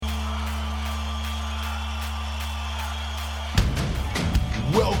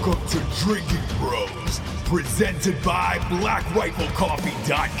Welcome to Drinking Bros, presented by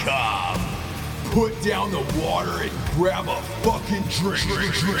BlackRifleCoffee.com. Put down the water and grab a fucking drink.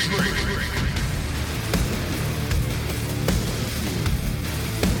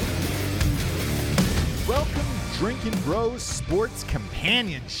 Welcome to Drinking Bros Sports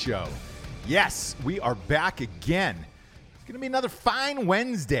Companion Show. Yes, we are back again. It's going to be another fine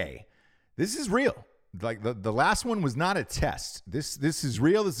Wednesday. This is real. Like the last one was not a test. This is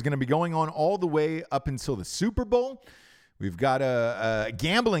real. This is going to be going on all the way up until the Super Bowl. We've got a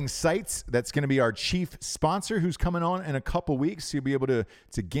gambling site that's going to be our chief sponsor who's coming on in a couple weeks. You'll be able to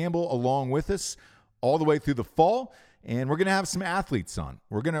gamble along with us all the way through the fall. And we're going to have some athletes on.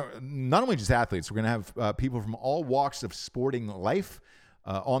 We're going to, not only just athletes, we're going to have people from all walks of sporting life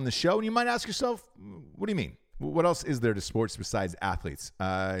on the show. And you might ask yourself, what do you mean? What else is there to sports besides athletes?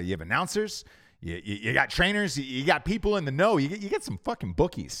 You have announcers. You got trainers, you got people in the know, you get some fucking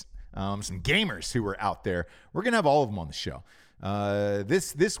bookies, some gamers who are out there. We're going to have all of them on the show.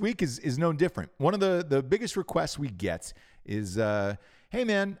 This week is no different. One of the biggest requests we get is, hey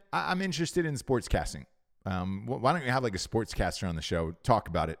man, I'm interested in sportscasting. Why don't you have like a sportscaster on the show? Talk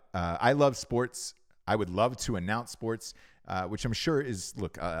about it. I love sports. I would love to announce sports, which I'm sure is,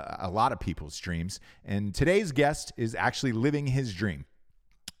 a lot of people's dreams. And today's guest is actually living his dream.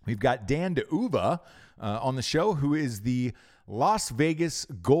 We've got Dan D'Uva on the show, who is the Las Vegas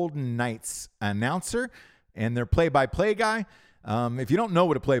Golden Knights announcer and their play-by-play guy. If you don't know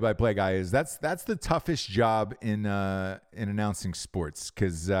what a play-by-play guy is, that's the toughest job in announcing sports,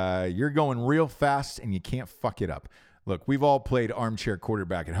 because you're going real fast and you can't fuck it up. Look, we've all played armchair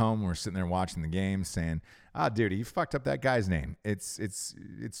quarterback at home. We're sitting there watching the game, saying, dude, you fucked up that guy's name. It's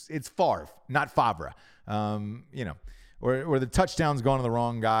Favre, not Favre. Or the touchdown's gone to the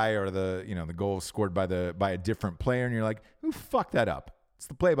wrong guy, or the goal scored by a different player, and you're like, who fucked that up? It's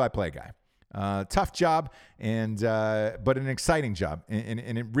the play-by-play guy. Tough job, but an exciting job, and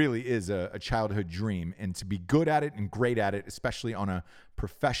it really is a childhood dream. And to be good at it and great at it, especially on a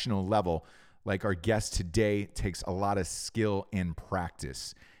professional level, like our guest today, takes a lot of skill and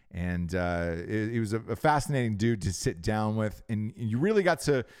practice. And he was a fascinating dude to sit down with, and you really got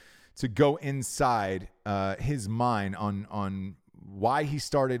to go inside his mind on why he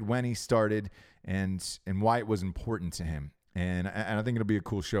started, when he started, and why it was important to him. And I think it'll be a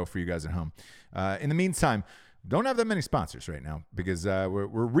cool show for you guys at home. In the meantime, don't have that many sponsors right now, because we're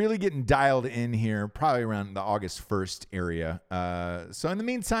really getting dialed in here, probably around the August 1st area. So in the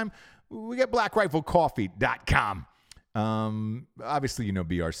meantime, we got BlackRifleCoffee.com. Obviously, you know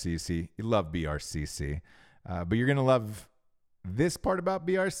BRCC. You love BRCC. But you're going to love this part about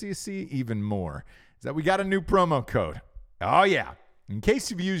BRCC even more, is that we got a new promo code. Oh, yeah. In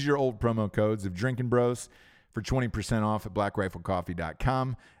case you've used your old promo codes of Drinking Bros for 20% off at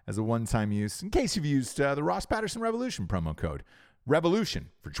BlackRifleCoffee.com as a one-time use. In case you've used the Ross Patterson Revolution promo code, Revolution,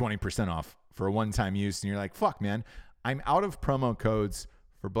 for 20% off for a one-time use. And you're like, fuck, man, I'm out of promo codes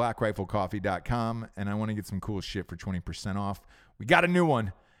for BlackRifleCoffee.com, and I want to get some cool shit for 20% off. We got a new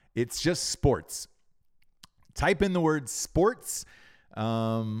one. It's just sports. Type in the word sports,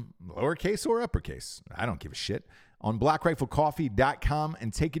 lowercase or uppercase, I don't give a shit, on BlackRifleCoffee.com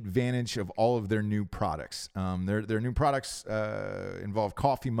and take advantage of all of their new products. Their new products involve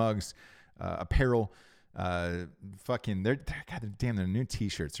coffee mugs, apparel, their new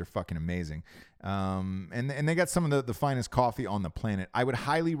t-shirts are fucking amazing. And they got some of the finest coffee on the planet. I would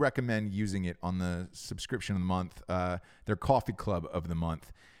highly recommend using it on the subscription of the month, their coffee club of the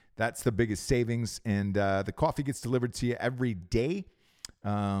month. That's the biggest savings, and the coffee gets delivered to you every day,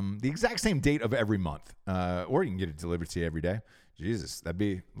 the exact same date of every month, or you can get it delivered to you every day. Jesus, that'd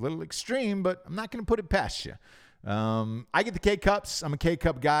be a little extreme, but I'm not going to put it past you. I get the K-Cups. I'm a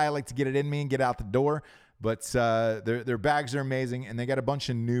K-Cup guy. I like to get it in me and get out the door, but their bags are amazing, and they got a bunch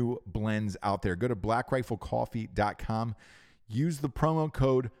of new blends out there. Go to BlackRifleCoffee.com. Use the promo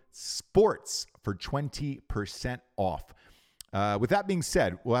code SPORTS for 20% off. With that being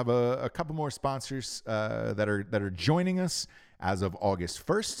said, we'll have a couple more sponsors that are joining us as of August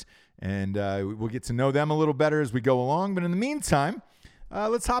 1st, and we'll get to know them a little better as we go along. But in the meantime,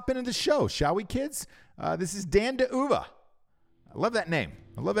 let's hop into the show, shall we, kids? This is Dan D'Uva. I love that name.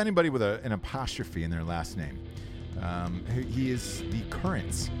 I love anybody with an apostrophe in their last name. He is the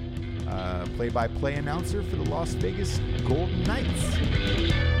current play-by-play announcer for the Las Vegas Golden Knights.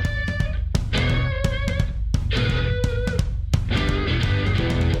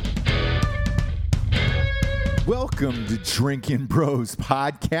 Welcome to Drinking Bros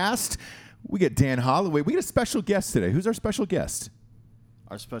Podcast. We got Dan Holloway. We got a special guest today. Who's our special guest?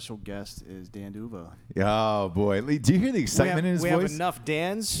 Our special guest is Dan D'Uva. Oh, boy. Lee, do you hear the excitement in his voice? We have enough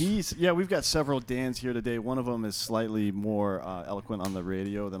Dans. We've got several Dans here today. One of them is slightly more eloquent on the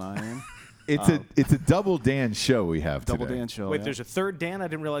radio than I am. It's a double Dan show we have Double today. Dan show. Wait, yeah. there's a third Dan? I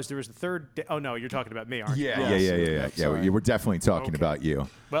didn't realize there was a third. Oh, no, you're talking about me, aren't you? Yeah. Sorry. We're definitely talking about you.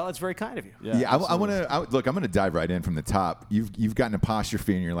 Well, that's very kind of you. Yeah, I want to look. I'm going to dive right in from the top. You've got an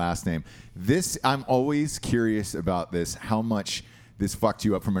apostrophe in your last name. I'm always curious about this. How much this fucked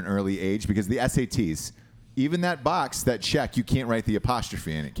you up from an early age? Because the SATs, even that box, that check, you can't write the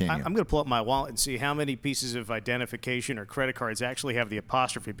apostrophe in it, can you? I'm going to pull up my wallet and see how many pieces of identification or credit cards actually have the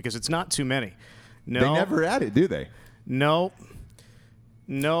apostrophe, because it's not too many. No. They never add it, do they? No.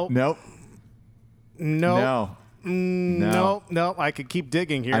 Nope. No. No. No. I could keep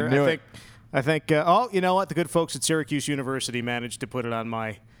digging here. I knew it. I think. You know what? The good folks at Syracuse University managed to put it on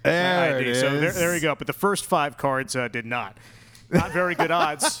my There ID. it So is. there you go. But the first 5 cards did not. Not very good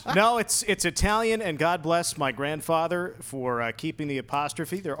odds. No, it's Italian, and God bless my grandfather for keeping the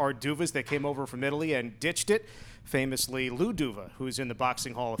apostrophe. There are D'Uvas that came over from Italy and ditched it. Famously, Lou D'Uva, who's in the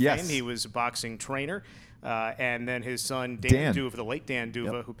Boxing Hall of Yes. Fame. He was a boxing trainer. And then his son, Dan. Dan D'Uva, the late Dan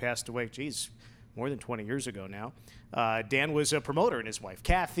D'Uva, who passed away, more than 20 years ago now. Dan was a promoter, and his wife,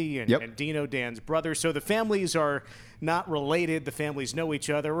 Kathy, and Dino, Dan's brother. So the families are not related. The families know each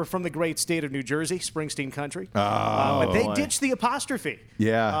other. We're from the great state of New Jersey, Springsteen country. But they ditched the apostrophe.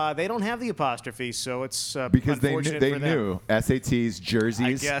 Yeah. They don't have the apostrophe, so it's Because they unfortunate knew for them. SATs, jerseys,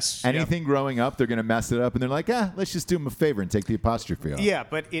 I guess, anything growing up, they're going to mess it up, and they're like, let's just do them a favor and take the apostrophe off. Yeah,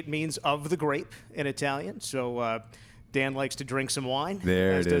 but it means of the grape in Italian. So Dan likes to drink some wine.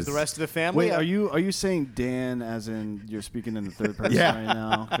 There as it does is. the rest of the family. Wait, are you saying Dan as in you're speaking in the third person Yeah. right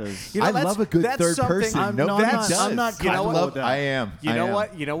now? 'Cause You know, I that's- love a good that's third something- person. I'm Nobody not- does. I'm not comfortable with that. I am. You I know am.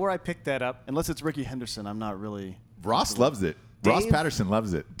 what? You know where I picked that up? unless it's Ricky Henderson, I'm not really. Ross loves it. Ross Dave- Patterson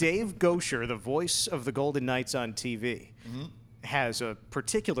loves it. Dave Gosher, the voice of the Golden Knights on TV, has a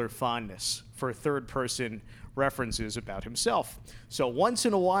particular fondness for third-person references about himself. So once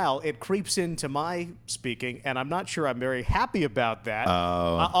in a while, it creeps into my speaking, and I'm not sure I'm very happy about that.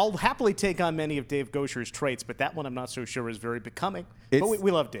 I'll happily take on many of Dave Gosher's traits, but that one I'm not so sure is very becoming. But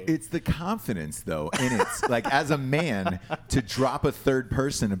we love Dave. It's the confidence, though, in it. Like, as a man, to drop a third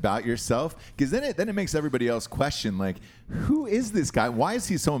person about yourself, because then it makes everybody else question, like, who is this guy? Why is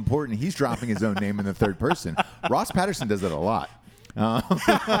he so important? He's dropping his own name in the third person. Ross Patterson does that a lot.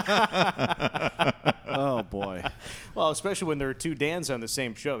 Oh boy. Well, especially when there are 2 Dans on the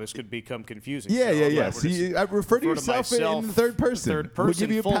same show, this could become confusing. Yeah. So So I refer to yourself in the third person. Third person, We'll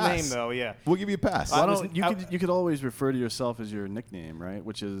give you a full pass. name, though, yeah. We'll give you a pass. Why I was- don't you could always refer to yourself as your nickname, right?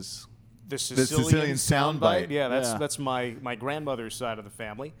 Which is The Sicilian soundbite. Yeah, Yeah. that's my grandmother's side of the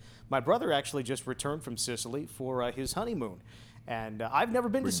family. My brother actually just returned from Sicily for his honeymoon. And I've never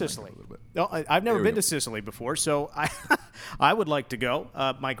been to Sicily. No, I've never There we been go. to Sicily before, so I would like to go.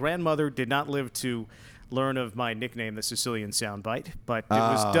 My grandmother did not live to learn of my nickname, the Sicilian Soundbite, but it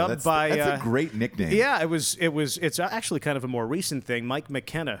was dubbed by. That's a great nickname. Yeah, it was. It's actually kind of a more recent thing. Mike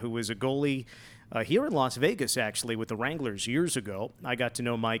McKenna, who was a goalie here in Las Vegas, actually, with the Wranglers years ago. I got to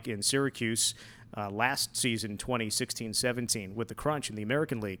know Mike in Syracuse last season, 2016-17, with the Crunch in the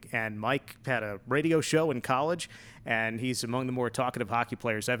American League. And Mike had a radio show in college, and he's among the more talkative hockey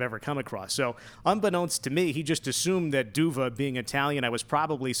players I've ever come across. So, unbeknownst to me, he just assumed that D'Uva, being Italian, I was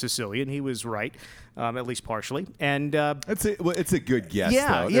probably Sicilian. He was right, at least partially. And It's a good guess,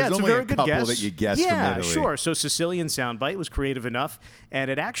 yeah, though. yeah, There's it's a only very good couple guess. that you guessed yeah, from Italy. sure. So Sicilian Soundbite was creative enough, and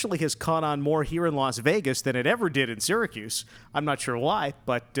it actually has caught on more here in Las Vegas than it ever did in Syracuse. I'm not sure why,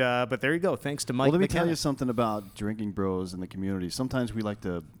 but there you go. Thanks to Mike Well, let me McKenna. tell you something about drinking bros in the community. Sometimes we like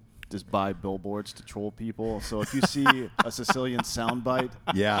to just buy billboards to troll people. So if you see a Sicilian soundbite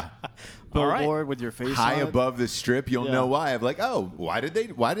Yeah. billboard with your face High on it, above the strip, you'll Yeah. know why. I'm like, oh, why did they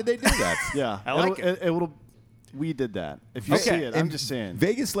do that? yeah, I like we did that. If you Okay. see it, I'm And just saying.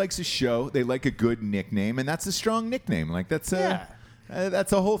 Vegas likes a show. They like a good nickname, and that's a strong nickname. Like that's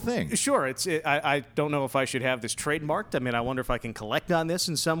that's a whole thing. Sure, I don't know if I should have this trademarked. I mean, I wonder if I can collect on this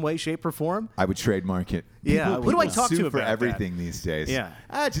in some way, shape, or form. I would trademark it. Yeah, who do I talk to sue about for that? everything these days? Yeah.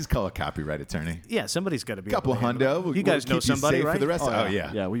 Just call a copyright attorney. Yeah, somebody's got to be. Couple able to handle hundo. it. You guys know keep you somebody, safe right? for the rest. Oh, Oh yeah.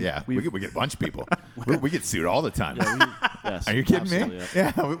 yeah, Yeah, we get a bunch of people. we get sued all the time. Yes, Are you kidding me?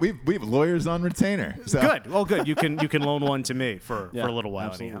 absolutely, Yeah, we have lawyers on retainer. So. Good. Well, good. You can loan one to me for Yeah, a little while.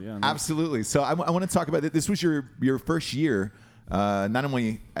 absolutely, anyhow. yeah, no. Absolutely. So I want to talk about it. This was your first year, not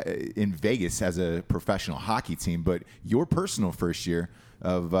only in Vegas as a professional hockey team, but your personal first year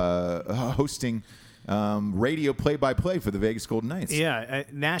of hosting radio play-by-play for the Vegas Golden Knights. Yeah,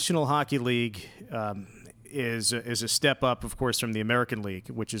 National Hockey League is a step up, of course, from the American League,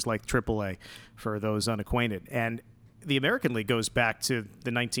 which is like AAA for those unacquainted. And the American League goes back to the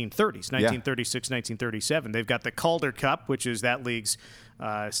 1930s, 1936, 1937. They've got the Calder Cup, which is that league's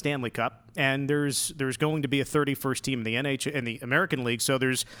Stanley Cup, and there's going to be a 31st team in the in the American League, so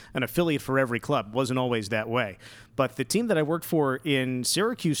there's an affiliate for every club. Wasn't always that way, but the team that I worked for in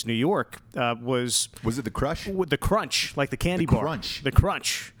Syracuse, New York, was it the Crush? The Crunch, like the candy bar. Crunch. The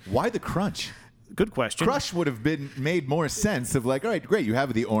Crunch. Why the Crunch? Good question. Crush would have made more sense of like, all right, great, you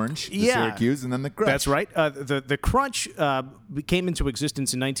have the orange, the Syracuse, and then the Crush. That's right. The Crunch came into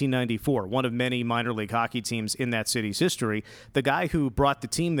existence in 1994, one of many minor league hockey teams in that city's history. The guy who brought the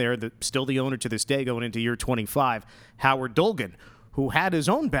team there, still the owner to this day going into year 25, Howard Dolgan, who had his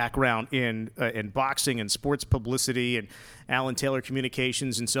own background in boxing and sports publicity and Allen Taylor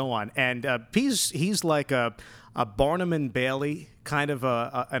Communications and so on. And he's like a Barnum and Bailey kind of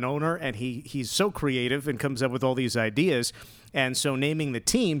an owner, and he's so creative and comes up with all these ideas. And so naming the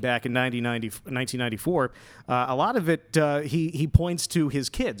team back in 1994, a lot of it he points to his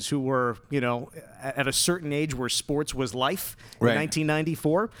kids who were, at a certain age where sports was life in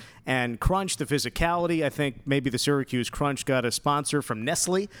 1994. And Crunch, the physicality, I think maybe the Syracuse Crunch got a sponsor from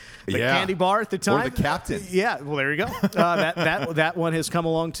Nestle, the candy bar at the time. Or the captain. Yeah, well, there you go. That one has come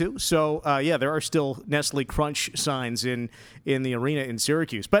along too. So, there are still Nestle Crunch signs in the arena in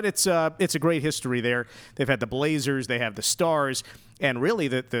Syracuse. But it's a great history there. They've had the Blazers, they have the Stars, and really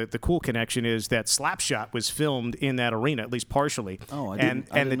the cool connection is that Slapshot was filmed in that arena, at least partially. Oh, I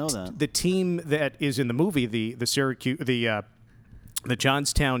didn't know that. The team that is in the movie, the Syracuse, the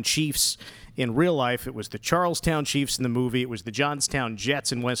Johnstown Chiefs in real life, it was the Charlestown Chiefs in the movie. It was the Johnstown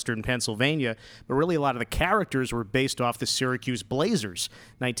Jets in Western Pennsylvania. But really, a lot of the characters were based off the Syracuse Blazers,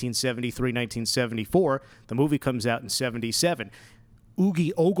 1973, 1974. The movie comes out in 77.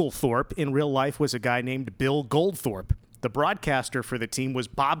 Oogie Oglethorpe in real life was a guy named Bill Goldthorpe. The broadcaster for the team was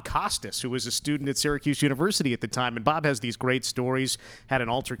Bob Costas, who was a student at Syracuse University at the time. And Bob has these great stories, had an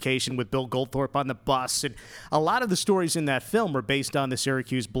altercation with Bill Goldthorpe on the bus. And a lot of the stories in that film are based on the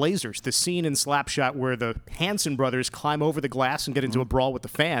Syracuse Blazers. The scene in Slapshot where the Hanson brothers climb over the glass and get into a brawl with the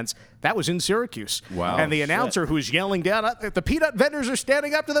fans, that was in Syracuse. Wow. And the announcer who's yelling down, the peanut vendors are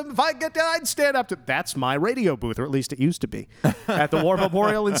standing up to them. If I get down, I'd stand up to them. That's my radio booth, or at least it used to be, at the War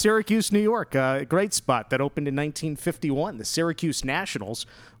Memorial in Syracuse, New York. A great spot that opened in 1951. The Syracuse Nationals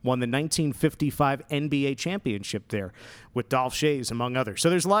won the 1955 NBA championship there with Dolph Schayes, among others. So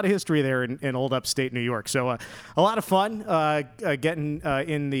there's a lot of history there in old upstate New York. So a lot of fun getting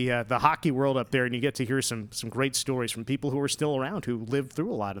in the hockey world up there, and you get to hear some great stories from people who are still around who lived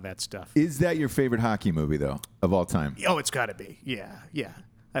through a lot of that stuff. Is that your favorite hockey movie, though, of all time? Oh, it's got to be. Yeah.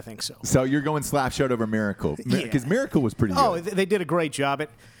 I think so. So you're going Slapshot over Miracle. Because Miracle was pretty good. Oh, they did a great job.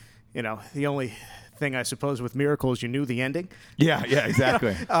 The only thing I suppose with Miracle is you knew the ending. Yeah,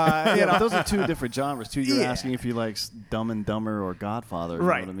 exactly. But those are two different genres too. You're asking if you like Dumb and Dumber or Godfather. You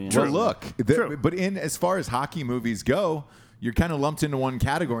right. know what I mean? Well, look, but as far as hockey movies go, you're kind of lumped into one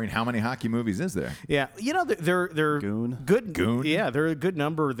category. And how many hockey movies is there? Yeah, they're Goon. good. Goon. Yeah, they're a good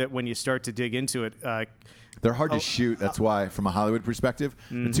number that when you start to dig into it. They're hard to shoot. That's why, from a Hollywood perspective,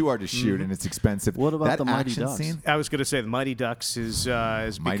 they're too hard to shoot, and it's expensive. What about that the Mighty action Ducks? scene? I was going to say the Mighty Ducks has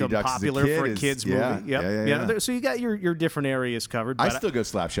Mighty become Ducks as a popular kid for a is- kids yeah, movie. yeah. So you got your different areas covered. I but still go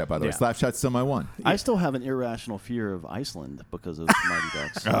Slapshot, by the way. Yeah. Slapshot's still my one. I still have an irrational fear of Iceland because of Mighty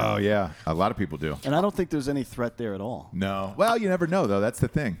Ducks. Oh, yeah. A lot of people do. And I don't think there's any threat there at all. No. Well, you never know, though. That's the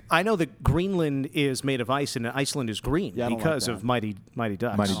thing. I know that Greenland is made of ice and Iceland is green Yeah, I don't like because that. of Mighty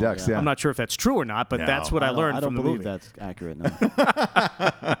Ducks. Mighty Ducks, yeah. I'm not sure if that's true or not, but No. that's what I learned I don't from the believe movie. that's accurate.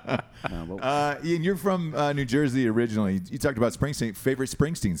 No. Ian, you're from New Jersey originally. You talked about Springsteen. Favorite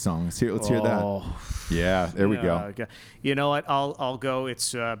Springsteen song? Let's hear that. Yeah, there we go. Okay. You know what? I'll go.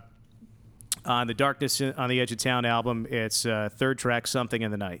 It's on the Darkness on the Edge of Town album. It's third track, Something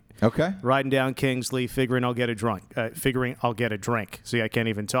in the Night. Okay. Riding down Kingsley, figuring I'll get a drink. See, I can't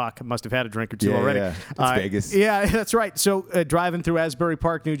even talk. I must have had a drink or two already. Yeah. That's Vegas. Yeah, that's right. So driving through Asbury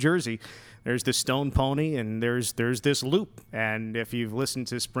Park, New Jersey, there's this Stone Pony and there's this loop. And if you've listened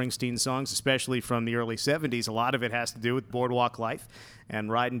to Springsteen songs, especially from the early 70s, a lot of it has to do with boardwalk life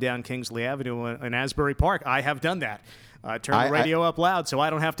and riding down Kingsley Avenue in Asbury Park. I have done that. Turn the radio up loud so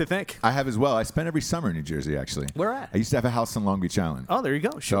I don't have to think. I have as well. I spent every summer in New Jersey, actually. Where at? I used to have a house on Long Beach Island. Oh, there you go.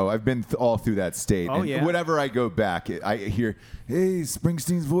 Sure. So I've been all through that state. Oh, and yeah. whenever I go back, I hear, hey,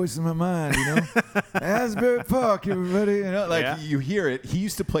 Springsteen's voice in my mind, Asbury Park, everybody. Yeah. You hear it. He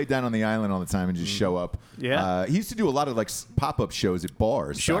used to play down on the island all the time and just show up. Yeah. He used to do a lot of pop-up shows at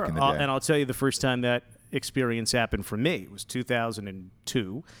bars back in the day. And I'll tell you the first time that experience happened for me. It was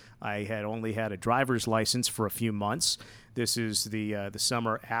 2002. I had only had a driver's license for a few months. This is the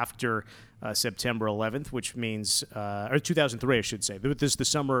summer after September 11th, which means, or 2003, I should say. This is the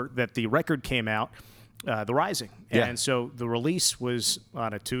summer that the record came out, The Rising. Yeah. And so the release was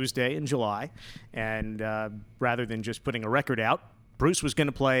on a Tuesday in July. And rather than just putting a record out, Bruce was going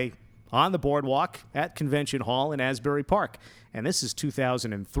to play on the boardwalk at Convention Hall in Asbury Park. And this is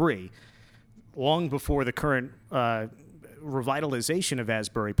 2003, long before the current revitalization of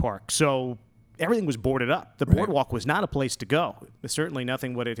Asbury Park. So everything was boarded up. The boardwalk was not a place to go. Certainly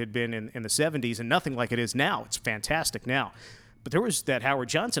nothing what it had been in the 70s and nothing like it is now. It's fantastic now. But there was that Howard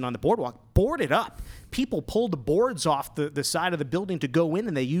Johnson on the boardwalk, boarded up. People pulled the boards off the side of the building to go in,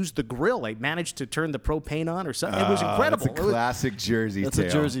 and they used the grill. They managed to turn the propane on or something. It was incredible. That's a classic Jersey That's tale. a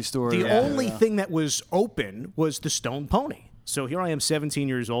Jersey story. The only thing that was open was the Stone Pony. So here I am, 17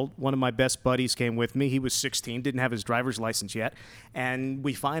 years old. One of my best buddies came with me. He was 16, didn't have his driver's license yet. And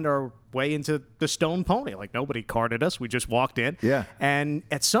we find our way into the Stone Pony. Like, nobody carded us. We just walked in. Yeah. And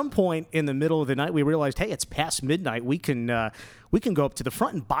at some point in the middle of the night, we realized, hey, it's past midnight. We can go up to the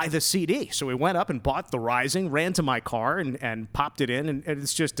front and buy the CD. So we went up and bought The Rising, ran to my car and popped it in. And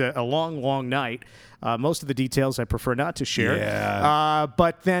it's just a long, long night. Most of the details I prefer not to share. Yeah.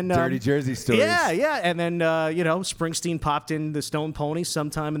 But then... Dirty Jersey stories. Yeah. And then, Springsteen popped in the Stone Pony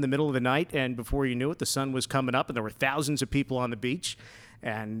sometime in the middle of the night. And before you knew it, the sun was coming up and there were thousands of people on the beach.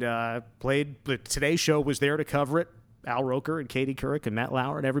 And played... The Today Show was there to cover it. Al Roker and Katie Couric and Matt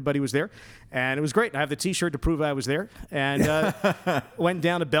Lauer and everybody was there. And it was great. I have the T-shirt to prove I was there. And went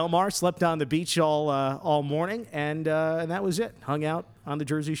down to Belmar, slept on the beach all morning, and that was it. Hung out on the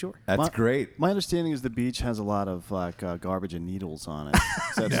Jersey Shore. That's great. My understanding is the beach has a lot of garbage and needles on it.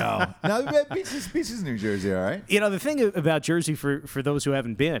 So No, the beach is New Jersey, all right? The thing about Jersey, for those who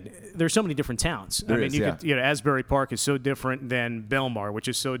haven't been, there's so many different towns. Asbury Park is so different than Belmar, which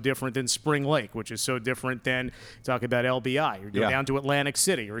is so different than Spring Lake, which is so different than, talk about LBI, or go down to Atlantic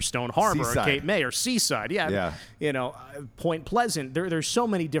City, or Stone Harbor, Seaside. or Cape May, or Seaside. Point Pleasant. There's so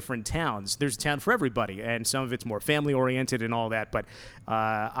many different towns. There's a town for everybody, and some of it's more family-oriented and all that, but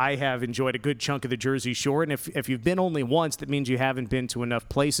I have enjoyed a good chunk of the Jersey Shore, and if you've been only once, that means you haven't been to enough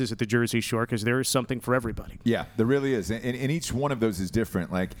places at the Jersey Shore, because there is something for everybody. Yeah, there really is. And each one of those is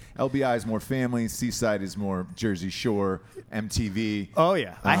different. Like, LBI is more family, Seaside is more Jersey Shore, MTV. Oh,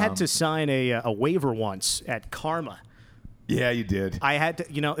 yeah. I had to sign a waiver once at Karma. Yeah, you did. I had to,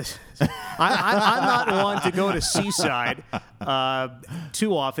 I'm not one to go to Seaside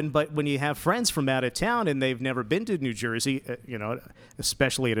too often, but when you have friends from out of town and they've never been to New Jersey,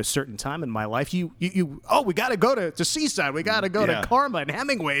 especially at a certain time in my life, we got to go to Seaside. We got to go to Karma and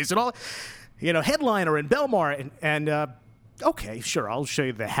Hemingway's and all, Headliner and Belmar. And okay, sure, I'll show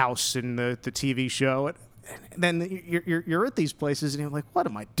you the house and the TV show. And then you're at these places and you're like, what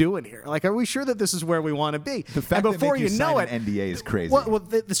am I doing here? Like, are we sure that this is where we want to be? The fact and before that you know sign it, an NDA is crazy. Well,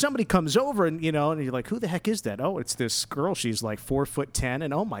 somebody comes over and and you're like, who the heck is that? Oh, it's this girl. She's like 4'10",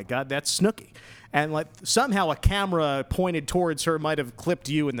 and oh my God, that's Snooki. And like somehow a camera pointed towards her might have clipped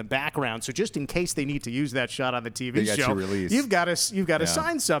you in the background. So just in case they need to use that shot on the TV got show, you released. you've got to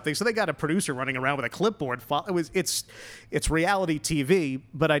sign something. So they got a producer running around with a clipboard. It's reality TV,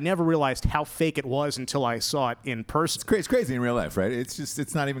 but I never realized how fake it was until I saw it in person. It's crazy in real life, right?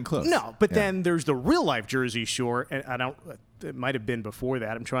 It's not even close. No, but then there's the real life Jersey Shore, and it might have been before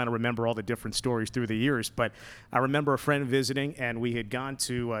that. I'm trying to remember all the different stories through the years, but I remember a friend visiting, and we had gone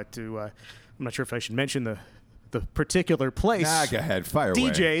to I'm not sure if I should mention the particular place. Nah, go ahead, fire away.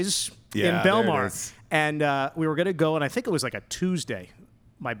 DJs in Yeah, Belmar, there it is. and we were going to go, and I think it was like a Tuesday.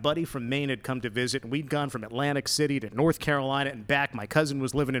 My buddy from Maine had come to visit, and we'd gone from Atlantic City to North Carolina and back. My cousin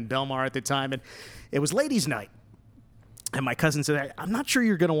was living in Belmar at the time, and it was ladies' night. And my cousin said, I'm not sure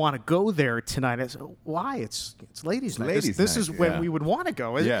you're going to want to go there tonight. I said, why? It's ladies' night. This is when we would want to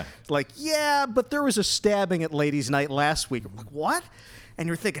go. Yeah. Like, yeah, but there was a stabbing at ladies' night last week. I'm like, what? And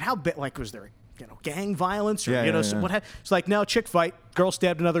you're thinking, how big? Like, was there gang violence or what? It's like, no, chick fight. Girl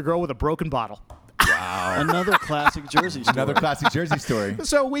stabbed another girl with a broken bottle. Wow. Another classic Jersey story. Another classic Jersey story.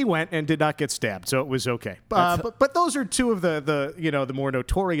 So we went and did not get stabbed, so it was okay. But those are two of the more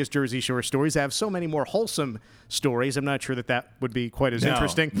notorious Jersey Shore stories. I have so many more wholesome stories. I'm not sure that would be quite as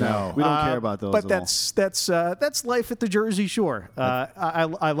interesting. No. We don't care about those But at that's life at the Jersey Shore.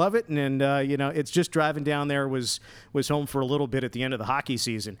 I love it, and it's just driving down there was home for a little bit at the end of the hockey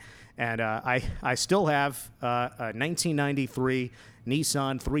season, and I still have a 1993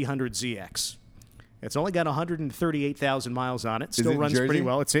 Nissan 300ZX. It's only got 138,000 miles on it. Still it in runs Jersey? pretty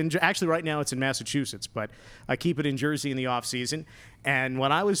well. Actually right now it's in Massachusetts, but I keep it in Jersey in the off season. And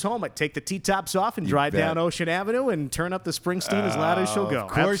when I was home, I'd take the T-tops off and drive bet. down Ocean Avenue and turn up the Springsteen as loud as she'll go.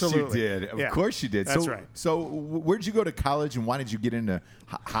 Of course Absolutely. you did. Yeah. Of course you did. That's so, right. So where'd you go to college, and why did you get into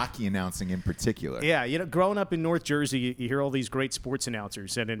hockey announcing in particular? Yeah, growing up in North Jersey, you hear all these great sports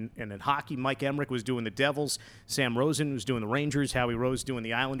announcers. And in hockey, Mike Emmerich was doing the Devils. Sam Rosen was doing the Rangers. Howie Rose doing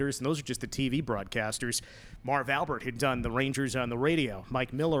the Islanders. And those are just the TV broadcasters. Marv Albert had done the Rangers on the radio.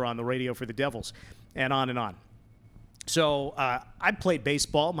 Mike Miller on the radio for the Devils. And on and on. So I played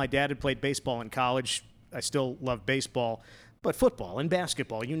baseball. My dad had played baseball in college. I still love baseball. But football and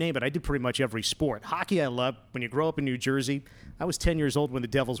basketball, you name it, I did pretty much every sport. Hockey I loved. When you grow up in New Jersey, I was 10 years old when the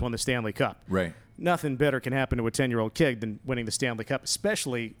Devils won the Stanley Cup. Right. Nothing better can happen to a 10-year-old kid than winning the Stanley Cup,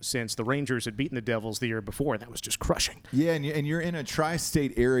 especially since the Rangers had beaten the Devils the year before, and that was just crushing. Yeah, and you're in a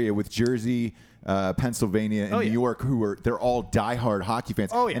tri-state area with Jersey, Pennsylvania, and New York, they're all diehard hockey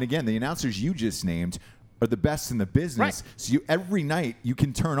fans. Oh, yeah. And again, the announcers you just named are the best in the business. Right. So every night you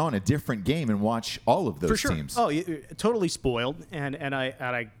can turn on a different game and watch all of those For sure. teams. Oh, totally spoiled, and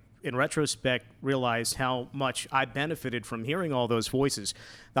I in retrospect, realized how much I benefited from hearing all those voices.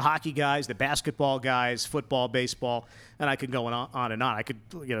 The hockey guys, the basketball guys, football, baseball, and I could go on and on. I could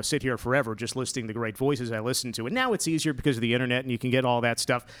sit here forever just listing the great voices I listened to. And now it's easier because of the internet and you can get all that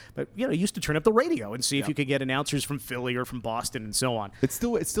stuff. But, you used to turn up the radio and see if you could get announcers from Philly or from Boston and so on. It's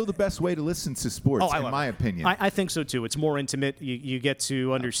still the best way to listen to sports, in my opinion. I think so, too. It's more intimate. You get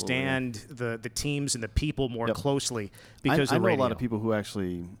to understand the teams and the people more closely because I of know radio. a lot of people who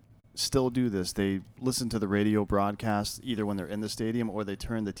actually still do this. They listen to the radio broadcast either when they're in the stadium or they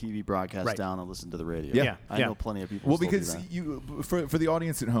turn the TV broadcast down and listen to the radio. Yeah. I know plenty of people. Well, still because do that. for the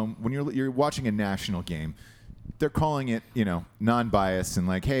audience at home, when you're watching a national game, they're calling it non-biased and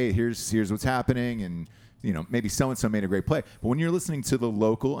like, hey, here's what's happening, and maybe so and so made a great play. But when you're listening to the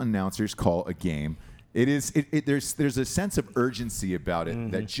local announcers call a game, there's a sense of urgency about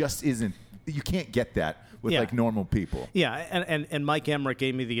it that just isn't. You can't get that with like normal people. Yeah, and Mike Emmerich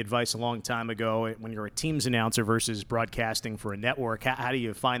gave me the advice a long time ago. When you're a teams announcer versus broadcasting for a network, how do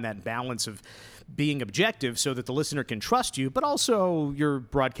you find that balance of being objective so that the listener can trust you, but also you're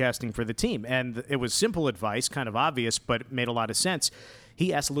broadcasting for the team? And it was simple advice, kind of obvious, but it made a lot of sense.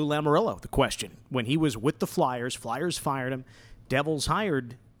 He asked Lou Lamoriello the question. When he was with the Flyers fired him, Devils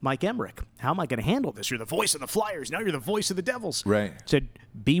hired Mike Emmerich. How am I going to handle this? You're the voice of the Flyers. Now you're the voice of the Devils. Right. Said,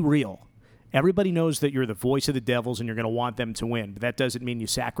 be real. Everybody knows that you're the voice of the Devils and you're going to want them to win, but that doesn't mean you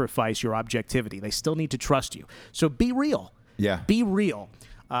sacrifice your objectivity. They still need to trust you. So be real. Yeah. Be real.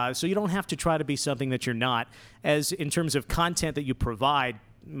 So you don't have to try to be something that you're not. As in terms of content that you provide,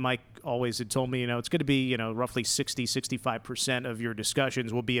 Mike always had told me, it's going to be, roughly 65% of your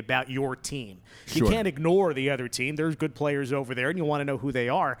discussions will be about your team. Sure. You can't ignore the other team. There's good players over there, and you want to know who they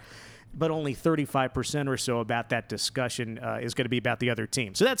are. But only 35% or so about that discussion is going to be about the other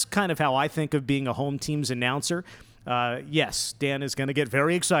team. So that's kind of how I think of being a home team's announcer. Yes, Dan is going to get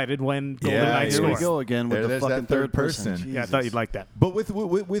very excited when Golden Knights here score. we go again with the There's fucking that third person. Yeah, I thought you'd like that. But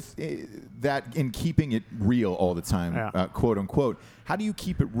with that, in keeping it real all the time, quote unquote, how do you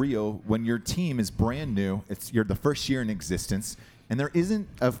keep it real when your team is brand new? You're the first year in existence, and there isn't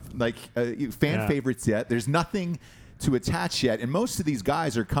fan favorites yet. There's nothing to attach yet, and most of these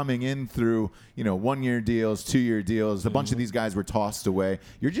guys are coming in through 1-year deals, 2-year deals. A bunch of these guys were tossed away.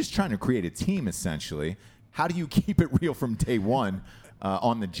 You're just trying to create a team essentially. How do you keep it real from day one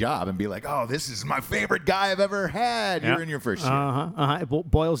on the job and be like, oh, this is my favorite guy I've ever had? You're in your first year. It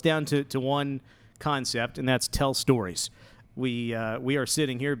boils down to one concept, and that's tell stories. We are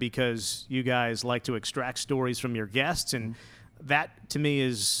sitting here because you guys like to extract stories from your guests, and that, to me,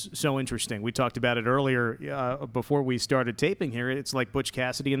 is so interesting. We talked about it earlier before we started taping here. It's like Butch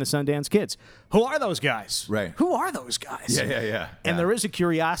Cassidy and the Sundance Kids. Who are those guys? Right. Who are those guys? Yeah. And there is a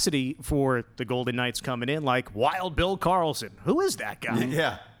curiosity for the Golden Knights coming in, like Wild Bill Carlson. Who is that guy?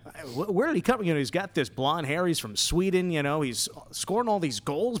 Yeah. Where did he come? He's got this blonde hair. He's from Sweden. He's scoring all these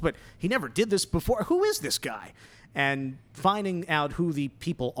goals, but he never did this before. Who is this guy? And finding out who the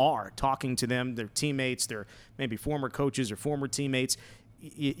people are, talking to them, their teammates, their maybe former coaches or former teammates,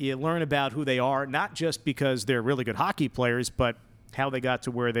 you learn about who they are, not just because they're really good hockey players, but how they got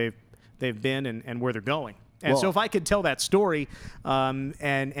to where they've been and where they're going. And so if I could tell that story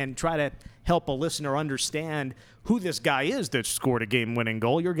and try to help a listener understand who this guy is that scored a game-winning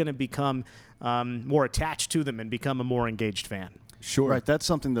goal, you're going to become more attached to them and become a more engaged fan. Sure. Right, that's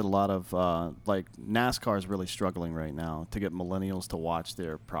something that a lot of NASCAR is really struggling right now to get millennials to watch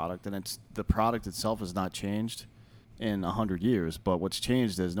their product, and the product itself has not changed in 100 years. But what's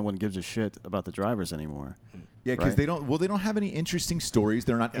changed is no one gives a shit about the drivers anymore. Yeah, because right? they don't have any interesting stories.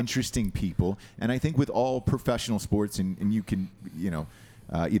 They're not interesting people. And I think with all professional sports, and you can,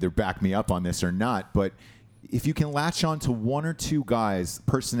 either back me up on this or not, but if you can latch on to one or two guys,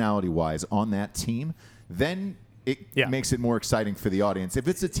 personality-wise, on that team, then it makes it more exciting for the audience. If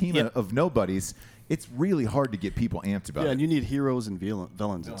it's a team of nobodies, it's really hard to get people amped about it. Yeah, and you need heroes and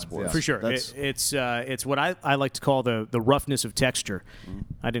villains in sports. For sure. It's what I like to call the roughness of texture.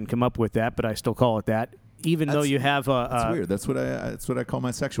 I didn't come up with that, but I still call it that. Even though you have that's weird. That's what I call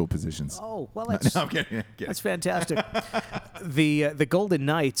my sexual positions. Oh well, that's no, I'm kidding. That's fantastic. The Golden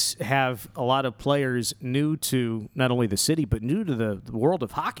Knights have a lot of players new to not only the city but new to the world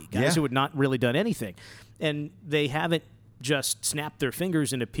of hockey. Guys who had not really done anything, and they haven't just snapped their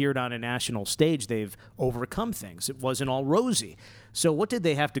fingers and appeared on a national stage. They've overcome things. It wasn't all rosy. So what did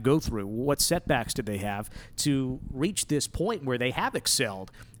they have to go through? What setbacks did they have to reach this point where they have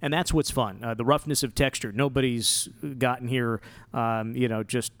excelled? And that's what's fun. The roughness of texture. Nobody's gotten here,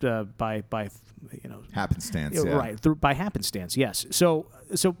 just by happenstance. Right, by happenstance, yes. So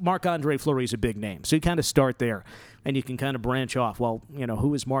Marc-Andre Fleury is a big name. So you kind of start there, and you can kind of branch off. Well,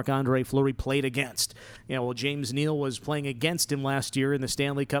 who has Marc-Andre Fleury played against? James Neal was playing against him last year in the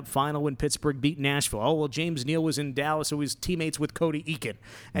Stanley Cup final when Pittsburgh beat Nashville. Oh, well, James Neal was in Dallas, so he was teammates with Cody Eakin.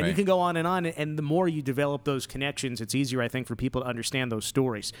 And you can go on, and the more you develop those connections, it's easier, I think, for people to understand those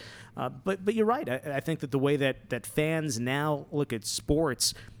stories. But you're right. I think that the way that fans now look at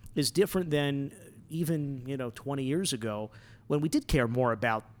sports is different than even 20 years ago when we did care more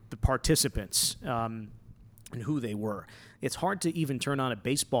about the participants and who they were. It's hard to even turn on a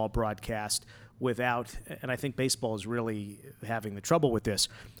baseball broadcast without, and I think baseball is really having the trouble with this,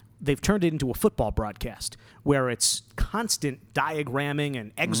 they've turned it into a football broadcast where it's constant diagramming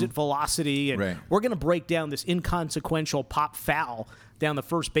and exit velocity, and we're going to break down this inconsequential pop foul down the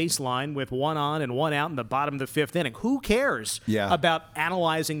first baseline with one on and one out in the bottom of the fifth inning. Who cares about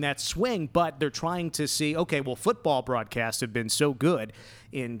analyzing that swing? But they're trying to see, okay, well, football broadcasts have been so good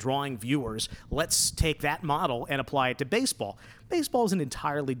in drawing viewers. Let's take that model and apply it to baseball. Baseball is an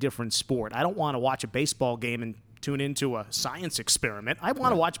entirely different sport. I don't want to watch a baseball game and tune into a science experiment. I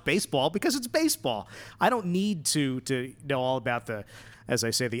want to watch baseball because it's baseball. I don't need to know all about the, as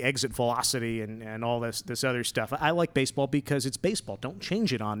I say, the exit velocity and all this other stuff. I like baseball because it's baseball. Don't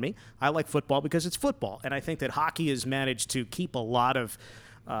change it on me. I like football because it's football. And I think that hockey has managed to keep a lot of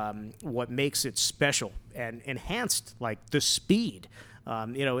what makes it special and enhanced, like the speed.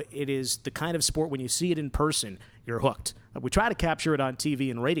 It is the kind of sport when you see it in person, you're hooked. We try to capture it on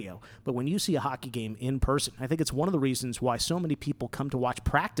TV and radio, but when you see a hockey game in person, I think it's one of the reasons why so many people come to watch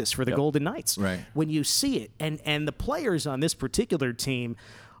practice for the Golden Knights. Right. When you see it, and the players on this particular team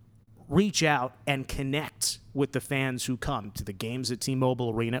reach out and connect with the fans who come to the games at T-Mobile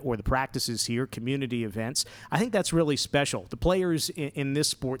Arena or the practices here, community events. I think that's really special. The players in this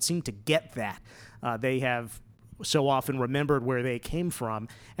sport seem to get that. They have so often remembered where they came from,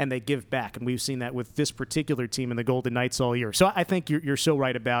 and they give back. And we've seen that with this particular team and the Golden Knights all year. So I think you're so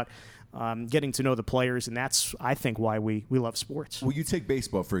right about getting to know the players, and that's, I think, why we love sports. Well, you take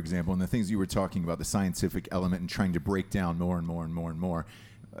baseball, for example, and the things you were talking about, the scientific element and trying to break down more and more and more and more.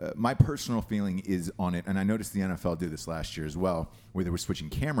 My personal feeling is on it, and I noticed the NFL did this last year as well, where they were switching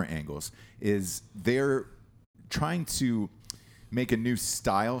camera angles, is they're trying to make a new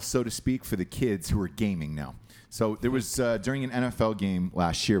style, so to speak, for the kids who are gaming now. So there was, during an NFL game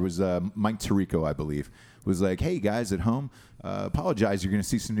last year, was Mike Tirico, I believe, was like, hey, guys at home, apologize, you're going to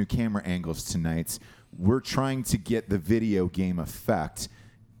see some new camera angles tonight. We're trying to get the video game effect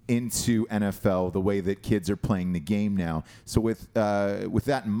into NFL the way that kids are playing the game now. So with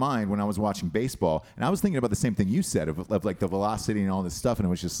that in mind, when I was watching baseball, and I was thinking about the same thing you said of like the velocity and all this stuff, and it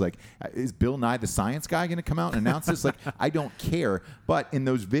was just like, is Bill Nye the Science Guy going to come out and announce this? Like, I don't care. But in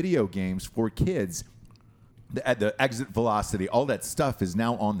those video games for kids, the exit velocity, all that stuff is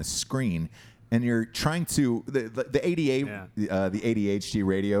now on the screen, and you're trying to the ADA, the ADHD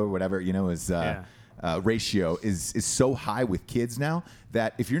radio or whatever, is ratio is so high with kids now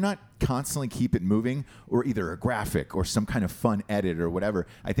that if you're not constantly keep it moving, or either a graphic or some kind of fun edit or whatever,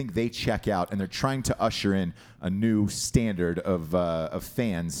 I think they check out, and they're trying to usher in a new standard of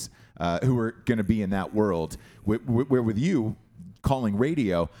fans who are going to be in that world. Where with you calling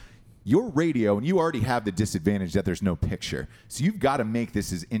radio, your radio, and you already have the disadvantage that there's no picture. So you've got to make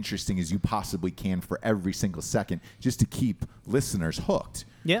this as interesting as you possibly can for every single second just to keep listeners hooked.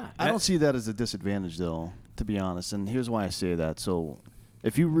 Yeah. I don't see that as a disadvantage, though, to be honest. And here's why I say that. So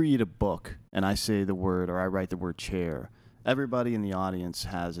if you read a book and I say the word, or I write the word chair, everybody in the audience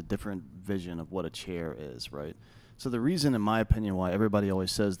has a different vision of what a chair is, right? So the reason, in my opinion, why everybody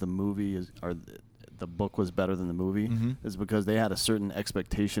always says the movie the book was better than the movie is because they had a certain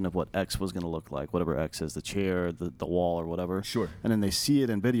expectation of what X was going to look like, whatever X is, the chair, the wall, or whatever. Sure. And then they see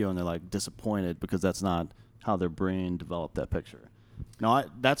it in video and they're like disappointed because that's not how their brain developed that picture. Now,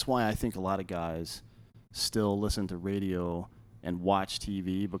 that's why I think a lot of guys still listen to radio and watch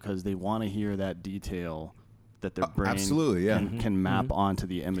TV because they want to hear that detail that their brain absolutely, yeah. can map onto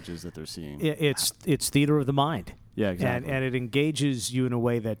the images that they're seeing. It's theater of the mind. Yeah, exactly. And it engages you in a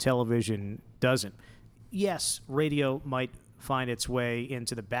way that television doesn't. Yes, radio might find its way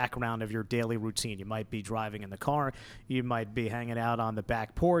into the background of your daily routine. You might be driving in the car. You might be hanging out on the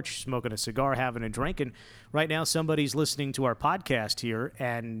back porch, smoking a cigar, having a drink. And right now somebody's listening to our podcast here,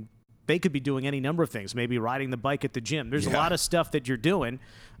 and they could be doing any number of things, maybe riding the bike at the gym. There's a lot of stuff that you're doing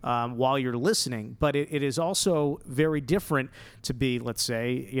while you're listening, but it is also very different to be, let's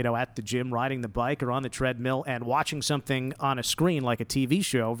say, at the gym riding the bike or on the treadmill and watching something on a screen like a TV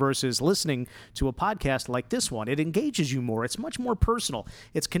show versus listening to a podcast like this one. It engages you more. It's much more personal.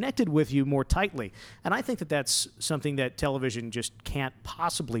 It's connected with you more tightly. And I think that that's something that television just can't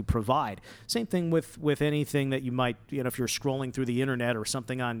possibly provide. Same thing with anything that you might, if you're scrolling through the internet or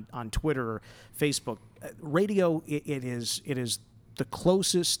something on Twitter or Facebook. Radio, it is the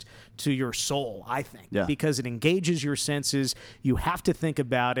closest to your soul, I think, because it engages your senses. You have to think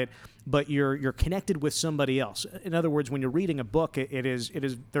about it, but you're connected with somebody else. In other words, when you're reading a book, it is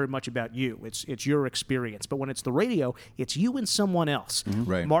very much about you. It's your experience. But when it's the radio, it's you and someone else.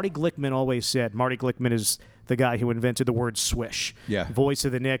 Right. Marty Glickman always said, Marty Glickman is the guy who invented the word swish. Yeah. Voice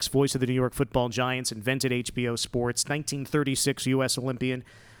of the Knicks, voice of the New York Football Giants, invented HBO Sports, 1936 U.S. Olympian.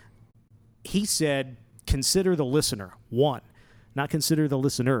 He said, consider the listener, one. Not consider the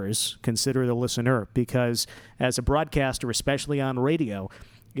listeners, consider the listener, because as a broadcaster, especially on radio,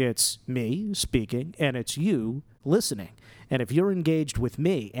 it's me speaking and it's you listening. And if you're engaged with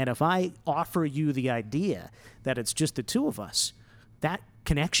me, and if I offer you the idea that it's just the two of us, that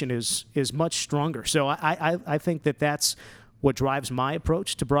connection is much stronger. So I think that that's what drives my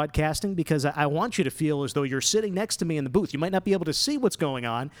approach to broadcasting, because I want you to feel as though you're sitting next to me in the booth. You might not be able to see what's going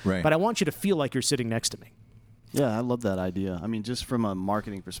on, but I want you to feel like you're sitting next to me. Yeah, I love that idea. I mean, just from a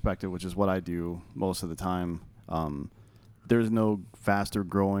marketing perspective, which is what I do most of the time, there's no faster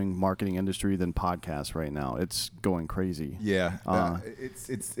growing marketing industry than podcasts right now. It's going crazy. Yeah,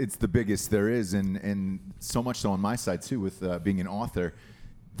 it's the biggest there is, and so much so on my side too with being an author.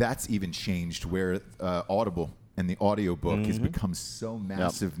 That's even changed where Audible and the audiobook has become so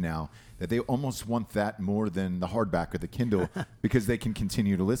massive now that they almost want that more than the hardback or the Kindle because they can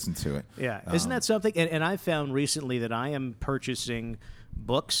continue to listen to it. Yeah. Isn't that something? And I found recently that I am purchasing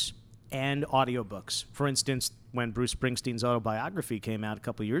books and audiobooks. For instance, when Bruce Springsteen's autobiography came out a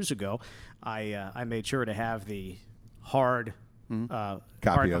couple years ago, I made sure to have the hardcover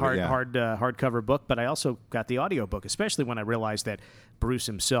book, but I also got the audiobook, especially when I realized that Bruce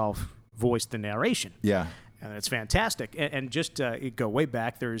himself voiced the narration. Yeah. And it's fantastic. And just go way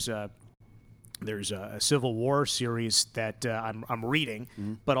back, there's a Civil War series that I'm reading,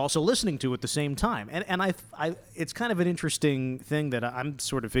 but also listening to at the same time. And I it's kind of an interesting thing that I'm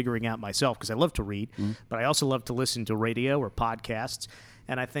sort of figuring out myself, because I love to read, but I also love to listen to radio or podcasts.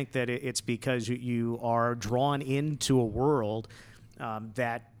 And I think that it's because you are drawn into a world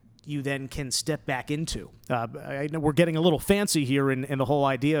that you then can step back into. I know we're getting a little fancy here in the whole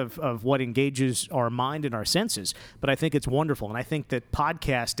idea of what engages our mind and our senses, but I think it's wonderful. And I think that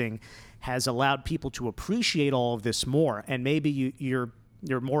podcasting has allowed people to appreciate all of this more. And maybe you're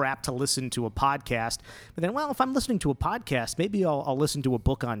more apt to listen to a podcast, but then, if I'm listening to a podcast, maybe I'll listen to a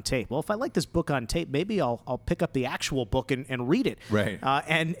book on tape. Well, if I like this book on tape, maybe I'll pick up the actual book and read it. Right.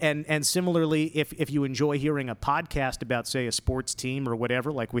 And similarly, if you enjoy hearing a podcast about, say, a sports team or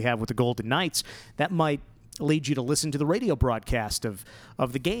whatever, like we have with the Golden Knights, that might lead you to listen to the radio broadcast of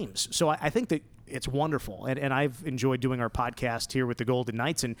the games. So I think that it's wonderful. And I've enjoyed doing our podcast here with the Golden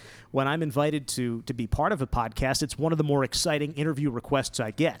Knights. And when I'm invited to be part of a podcast, it's one of the more exciting interview requests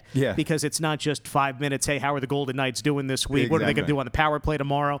I get. Yeah. Because it's not just 5 minutes, hey, how are the Golden Knights doing this week? What are they going to do on the power play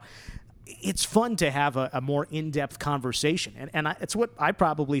tomorrow? It's fun to have a more in-depth conversation. And it's what I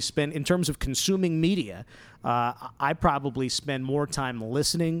probably spend, in terms of consuming media, I probably spend more time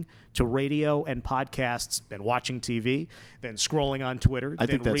listening to radio and podcasts than watching TV, than scrolling on Twitter, I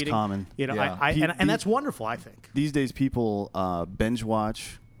think that's reading. common. And that's wonderful, I think. These days, people binge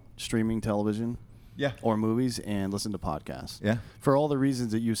watch streaming television or movies and listen to podcasts. Yeah. For all the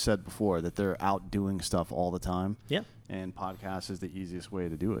reasons that you said before, that they're out doing stuff all the time. Yeah. And podcast is the easiest way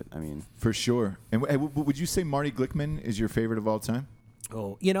to do it. I mean, for sure. And would you say Marty Glickman is your favorite of all time?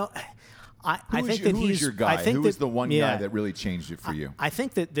 Oh, I think Who is your guy? Who is the one guy that really changed it for you? I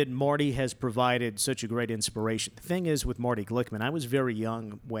think that Marty has provided such a great inspiration. The thing is with Marty Glickman, I was very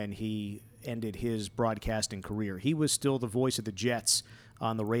young when he ended his broadcasting career. He was still the voice of the Jets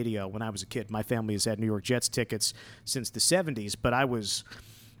on the radio when I was a kid. My family has had New York Jets tickets since the 70s, but I was,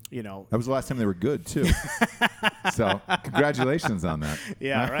 That was the last time they were good, too. So, congratulations on that.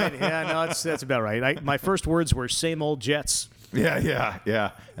 Yeah, right. Yeah, no, that's about right. My first words were "same old Jets." Yeah.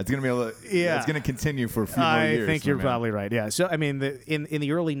 It's going to be it's going to continue for a few more years. I think you're probably right. Yeah. So I mean, in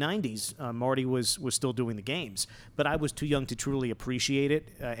the early '90s, Marty was still doing the games, but I was too young to truly appreciate it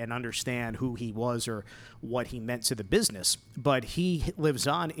and understand who he was or what he meant to the business. But he lives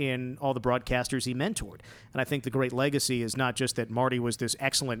on in all the broadcasters he mentored, and I think the great legacy is not just that Marty was this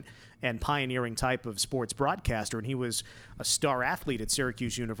excellent and pioneering type of sports broadcaster, and he was a star athlete at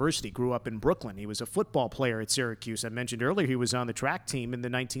Syracuse University, grew up in Brooklyn. He was a football player at Syracuse. I mentioned earlier he was on the track team in the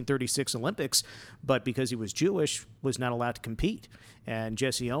 1936 Olympics, but because he was Jewish, was not allowed to compete. And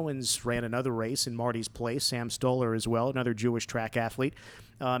Jesse Owens ran another race in Marty's place, Sam Stoller as well, another Jewish track athlete.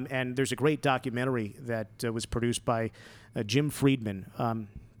 And there's a great documentary that was produced by Jim Friedman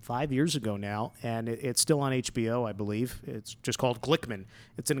 5 years ago now, and it's still on HBO, I believe. It's just called Glickman.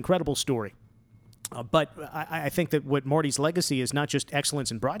 It's an incredible story. But I think that what Marty's legacy is not just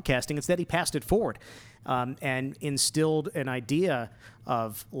excellence in broadcasting, it's that he passed it forward and instilled an idea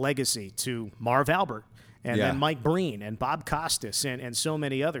of legacy to Marv Albert and then Mike Breen and Bob Costas and so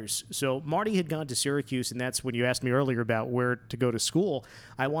many others. So Marty had gone to Syracuse, and that's when you asked me earlier about where to go to school.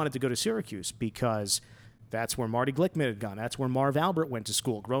 I wanted to go to Syracuse because that's where Marty Glickman had gone. That's where Marv Albert went to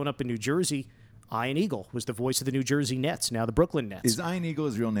school. Growing up in New Jersey, Ian Eagle was the voice of the New Jersey Nets, now the Brooklyn Nets. Is Ian Eagle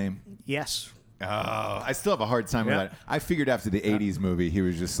his real name? Yes. Oh, I still have a hard time with that. I figured after the '80s movie, he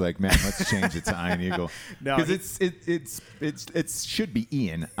was just like, "Man, let's change it to Ian Eagle," because it should be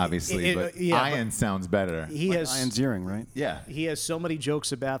Ian, obviously, but Ian sounds better. Ian Ziering, right? Yeah, he has so many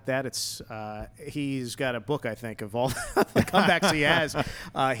jokes about that. It's he's got a book, I think, of all the comebacks he has.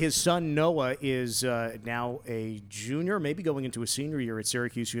 His son Noah is now a junior, maybe going into a senior year at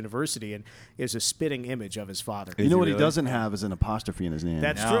Syracuse University, and is a spitting image of his father. You know what he doesn't have is an apostrophe in his name.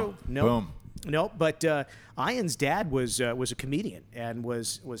 That's true. No. Boom. No, but Ian's dad was a comedian and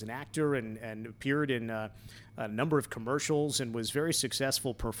was an actor and appeared in a number of commercials and was a very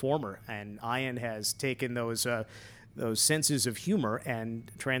successful performer. And Ian has taken those senses of humor and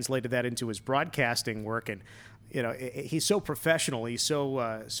translated that into his broadcasting work. And he's so professional. He's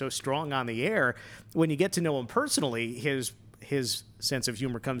so strong on the air. When you get to know him personally, his sense of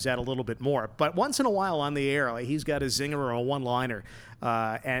humor comes out a little bit more. But once in a while on the air, he's got a zinger or a one-liner.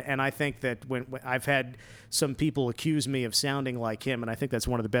 And I think that when I've had some people accuse me of sounding like him, and I think that's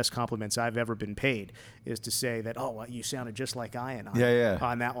one of the best compliments I've ever been paid, is to say that, you sounded just like Ian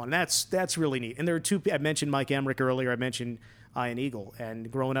on that one. That's really neat. And there are two. I mentioned Mike Emmerich earlier. I mentioned Ian Eagle. And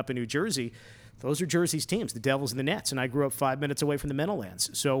growing up in New Jersey, those are Jersey's teams, the Devils and the Nets, and I grew up 5 minutes away from the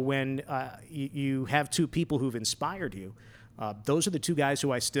Meadowlands. So when you have two people who've inspired you, those are the two guys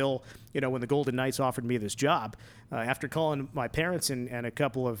who I still, when the Golden Knights offered me this job, after calling my parents and a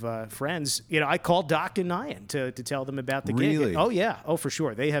couple of friends, I called Doc and Ian to tell them about the gig. Really? Oh, yeah. Oh, for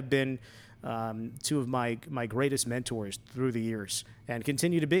sure. They have been two of my greatest mentors through the years and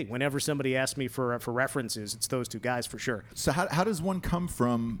continue to be. Whenever somebody asks me for references, it's those two guys for sure. So how does one come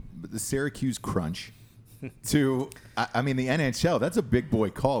from the Syracuse Crunch to, the NHL? That's a big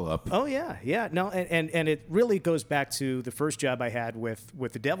boy call-up. Oh, yeah. No, and it really goes back to the first job I had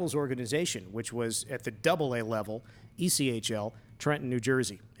with the Devils organization, which was at the AA level, ECHL, Trenton, New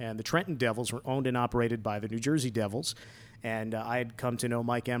Jersey. And the Trenton Devils were owned and operated by the New Jersey Devils. And I had come to know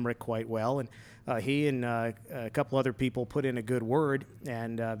Mike Emmerich quite well. And he and a couple other people put in a good word.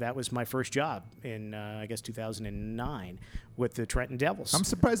 And that was my first job in, 2009 with the Trenton Devils. I'm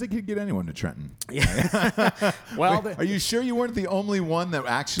surprised they could get anyone to Trenton. Yeah. Well, are you sure you weren't the only one that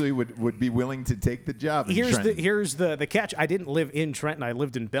actually would be willing to take the job in Trenton? Here's the catch. I didn't live in Trenton. I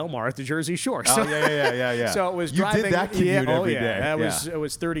lived in Belmar at the Jersey Shore. So, yeah. So it was you driving. Did that commute every day. It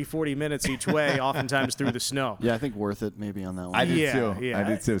was 30, 40 minutes each way, oftentimes through the snow. Yeah, I think worth it maybe on that one. I did too. Yeah. I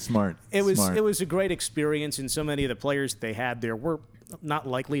did too. Smart. It was a great experience, and so many of the players they had there were not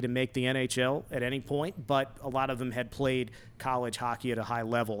likely to make the NHL at any point, but a lot of them had played college hockey at a high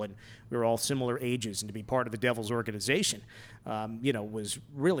level, and we were all similar ages, and to be part of the Devils organization, was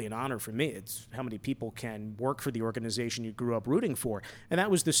really an honor for me. It's how many people can work for the organization you grew up rooting for, and that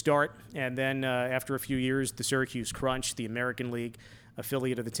was the start. And then after a few years, the Syracuse Crunch, the American League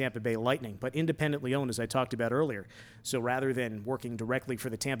affiliate of the Tampa Bay Lightning, but independently owned, as I talked about earlier. So rather than working directly for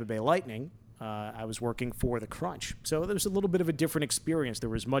the Tampa Bay Lightning, I was working for the Crunch. So there was a little bit of a different experience. There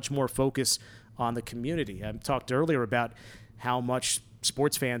was much more focus on the community. I talked earlier about how much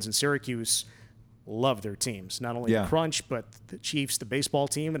sports fans in Syracuse love their teams. Not only the Crunch, but the Chiefs, the baseball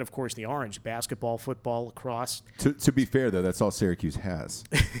team, and of course the Orange, basketball, football, lacrosse. To be fair, though, that's all Syracuse has.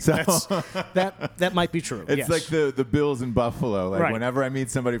 So that might be true. It's yes. like the Bills in Buffalo. Like Right. whenever I meet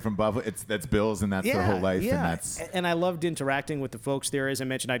somebody from Buffalo, that's Bills, and that's their whole life. Yeah, And that's and I loved interacting with the folks there. As I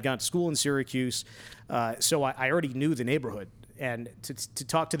mentioned, I'd gone to school in Syracuse, so I already knew the neighborhood. And to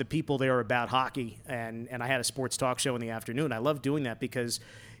talk to the people there about hockey, and I had a sports talk show in the afternoon. I loved doing that because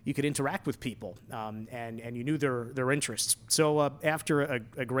you could interact with people, and you knew their interests. So after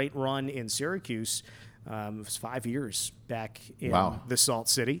a great run in Syracuse, it was 5 years back in the Salt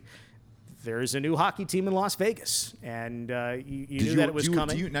City, there's a new hockey team in Las Vegas, and you knew that it was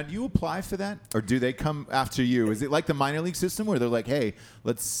coming. Do you apply for that, or do they come after you? Is it like the minor league system where they're like, "Hey,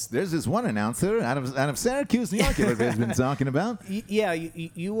 there's this one announcer out of Syracuse, New York, everybody's been talking about." Yeah,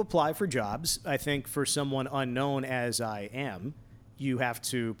 you apply for jobs. I think for someone unknown as I am, you have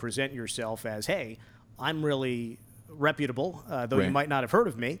to present yourself as, "Hey, I'm really reputable, though you Right. might not have heard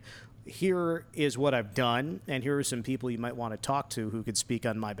of me. Here is what I've done, and here are some people you might want to talk to who could speak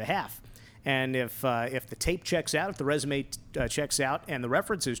on my behalf." And if the tape checks out, if the resume checks out, and the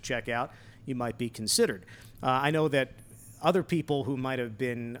references check out, you might be considered. I know that other people who might have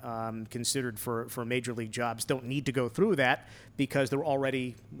been considered for major league jobs don't need to go through that because they're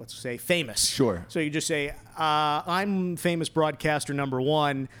already, let's say, famous. Sure. So you just say, I'm famous broadcaster number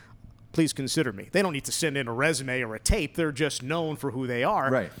one. Please consider me. They don't need to send in a resume or a tape. They're just known for who they are.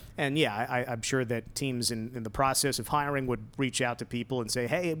 Right. And yeah, I'm sure that teams in the process of hiring would reach out to people and say,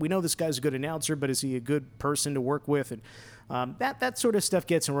 hey, we know this guy's a good announcer, but is he a good person to work with? And that sort of stuff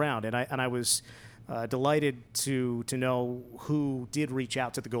gets around. And I was delighted to know who did reach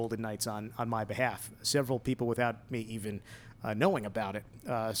out to the Golden Knights on my behalf. Several people without me even knowing about it.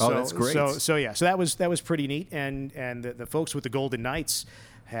 So that's great. So that was pretty neat. And the folks with the Golden Knights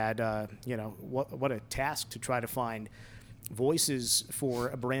had what a task to try to find voices for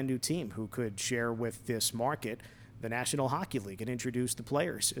a brand new team who could share with this market the National Hockey League and introduce the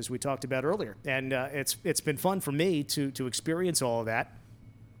players, as we talked about earlier. And it's been fun for me to experience all of that,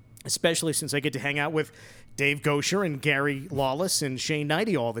 especially since I get to hang out with Dave Gosher and Gary Lawless and Shane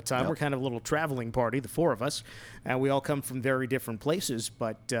Knighty all the time. Yep. We're kind of a little traveling party, the four of us, and we all come from very different places,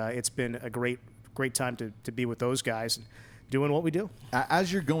 but it's been a great time to be with those guys and doing what we do.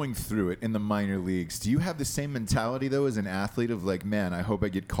 As you're going through it in the minor leagues, do you have the same mentality, though, as an athlete of like, man, I hope I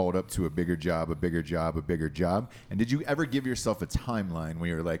get called up to a bigger job, a bigger job, a bigger job? And did you ever give yourself a timeline where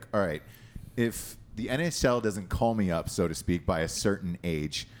you're like, all right, if the NHL doesn't call me up, so to speak, by a certain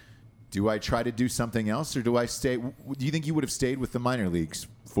age, do I try to do something else, or do I stay? Do you think you would have stayed with the minor leagues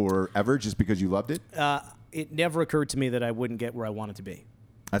forever just because you loved it? It never occurred to me that I wouldn't get where I wanted to be.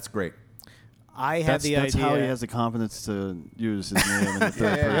 That's great. I had the idea. That's how he has the confidence to use his name in the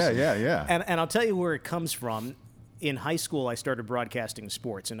third person. Yeah. And I'll tell you where it comes from. In high school, I started broadcasting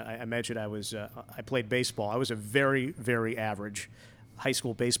sports, and I mentioned I played baseball. I was a very, very average high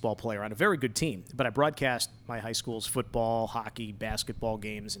school baseball player on a very good team, but I broadcast my high school's football, hockey, basketball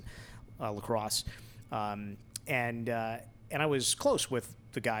games, and lacrosse, and I was close with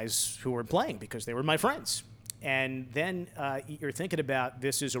the guys who were playing because they were my friends. And then you're thinking about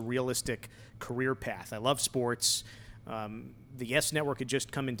this is a realistic career path. I love sports. The Yes Network had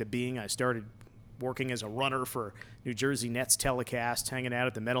just come into being. I started working as a runner for New Jersey Nets telecast, hanging out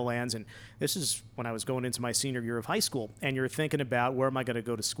at the Meadowlands. And this is when I was going into my senior year of high school. And you're thinking about, where am I going to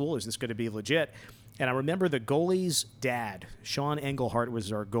go to school? Is this going to be legit? And I remember the goalie's dad, Sean Engelhart,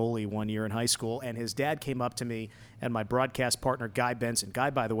 was our goalie one year in high school. And his dad came up to me and my broadcast partner, Guy Benson.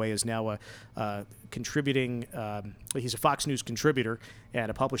 Guy, by the way, is now a contributing, he's a Fox News contributor and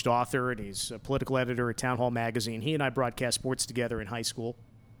a published author, and he's a political editor at Town Hall Magazine. He and I broadcast sports together in high school.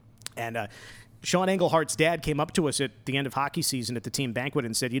 And Sean Englehart's dad came up to us at the end of hockey season at the team banquet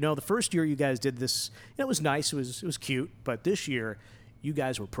and said, the first year you guys did this, it was nice, it was cute, but this year you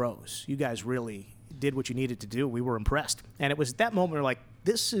guys were pros. You guys really did what you needed to do. We were impressed. And it was at that moment we're like,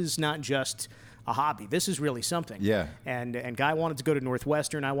 this is not just a hobby. This is really something. Yeah. And Guy wanted to go to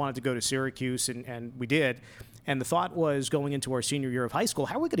Northwestern. I wanted to go to Syracuse, and we did. And the thought was, going into our senior year of high school,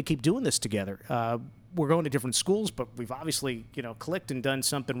 how are we going to keep doing this together? We're going to different schools, but we've obviously, clicked and done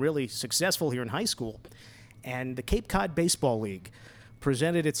something really successful here in high school. And the Cape Cod Baseball League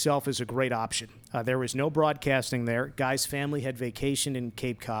presented itself as a great option. There was no broadcasting there. Guy's family had vacation in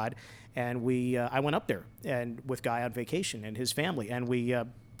Cape Cod, and I went up there and with Guy on vacation and his family, and we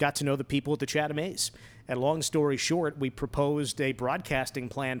got to know the people at the Chatham A's. And long story short, we proposed a broadcasting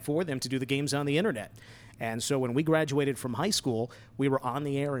plan for them to do the games on the internet. And so when we graduated from high school, we were on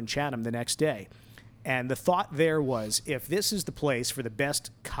the air in Chatham the next day. And the thought there was, if this is the place for the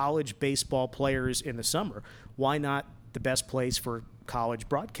best college baseball players in the summer, why not the best place for college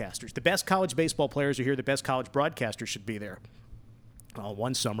broadcasters? The best college baseball players are here. The best college broadcasters should be there. Well,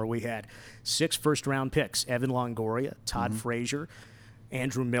 one summer we had 6 first-round picks: Evan Longoria, Todd Frazier,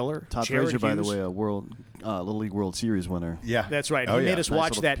 Andrew Miller, Todd Jared Frazier, by the Hughes. way, a Little League World Series winner. Yeah. That's right. Oh, He yeah. made us Nice watch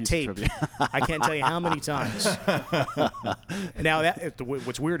little that piece of tape. trivia. I can't tell you how many times. Now,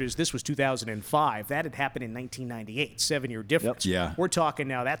 what's weird is this was 2005. That had happened in 1998, 7-year difference. Yep. Yeah. We're talking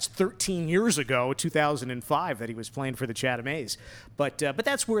now, that's 13 years ago, 2005, that he was playing for the Chatham A's. But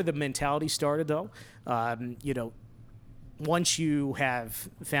that's where the mentality started, though. Once you have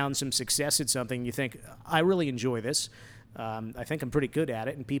found some success at something, you think, I really enjoy this. I think I'm pretty good at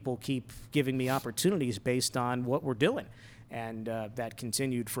it, and people keep giving me opportunities based on what we're doing. And that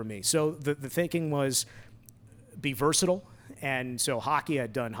continued for me. So the thinking was be versatile. And so hockey,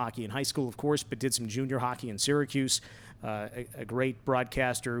 I'd done hockey in high school, of course, but did some junior hockey in Syracuse. A great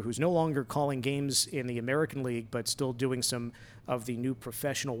broadcaster who's no longer calling games in the American League, but still doing some of the new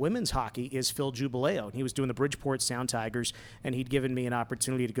professional women's hockey is Phil Jubileo. And he was doing the Bridgeport Sound Tigers, and he'd given me an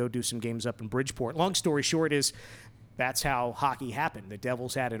opportunity to go do some games up in Bridgeport. Long story short is that's how hockey happened. The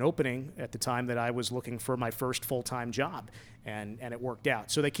Devils had an opening at the time that I was looking for my first full-time job, and it worked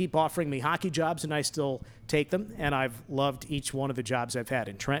out. So they keep offering me hockey jobs, and I still take them, and I've loved each one of the jobs I've had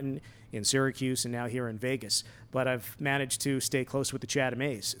in Trenton, in Syracuse, and now here in Vegas. But I've managed to stay close with the Chatham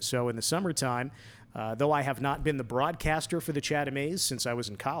A's. So in the summertime, though I have not been the broadcaster for the Chatham A's since I was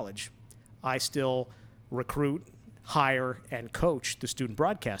in college, I still recruit, hire, and coach the student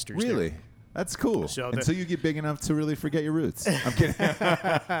broadcasters there. Really? That's cool. So Until you get big enough to really forget your roots. I'm kidding. And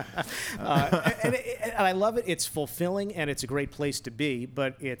I love it. It's fulfilling, and it's a great place to be,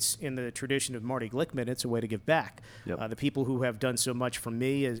 but it's in the tradition of Marty Glickman. It's a way to give back. Yep. The people who have done so much for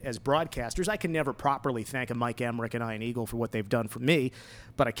me as broadcasters, I can never properly thank a Mike Emmerich and Ian Eagle for what they've done for me,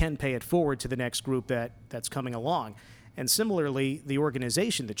 but I can pay it forward to the next group that's coming along. And similarly, the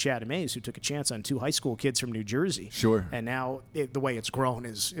organization, the Chatham A's, who took a chance on 2 high school kids from New Jersey. Sure. And now the way it's grown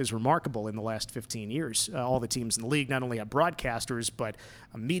is remarkable in the last 15 years. All the teams in the league not only have broadcasters, but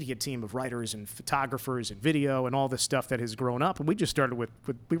a media team of writers and photographers and video and all this stuff that has grown up. And we just started with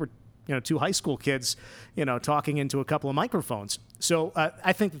we were 2 high school kids, talking into a couple of microphones. So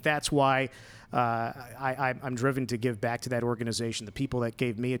I think that's why I'm driven to give back to that organization, the people that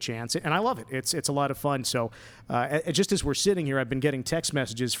gave me a chance, and I love it. It's a lot of fun. So just as we're sitting here, I've been getting text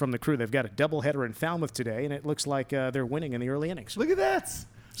messages from the crew. They've got a doubleheader in Falmouth today, and it looks like they're winning in the early innings. Look at that.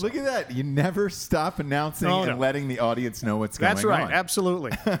 Look at that. You never stop announcing and letting the audience know what's going on. That's right.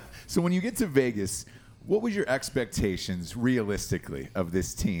 Absolutely. So when you get to Vegas, what was your expectations realistically of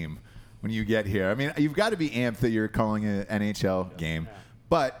this team when you get here? I mean, you've got to be amped that you're calling an NHL game.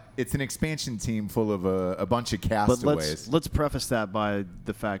 But it's an expansion team full of a bunch of castaways. But let's preface that by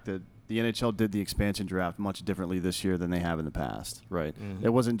the fact that the NHL did the expansion draft much differently this year than they have in the past, right? Mm-hmm. It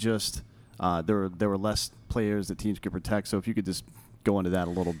wasn't just there were less players that teams could protect. So if you could just go into that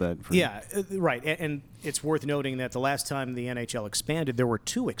a little bit. Right. And it's worth noting that the last time the NHL expanded, there were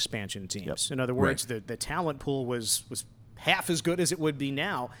 2 expansion teams. Yep. In other words, the talent pool was half as good as it would be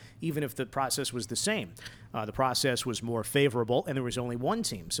now, even if the process was the same. The process was more favorable, and there was only 1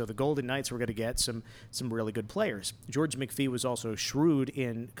 team. So the Golden Knights were going to get some really good players. George McPhee was also shrewd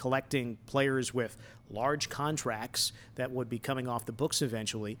in collecting players with large contracts that would be coming off the books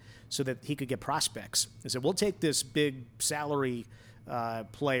eventually so that he could get prospects. He said, we'll take this big salary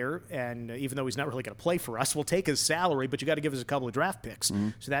player, and even though he's not really going to play for us, we'll take his salary, but you got to give us a couple of draft picks. Mm-hmm.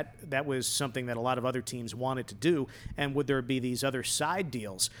 So that was something that a lot of other teams wanted to do. And would there be these other side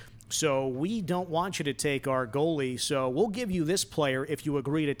deals? So we don't want you to take our goalie, so we'll give you this player if you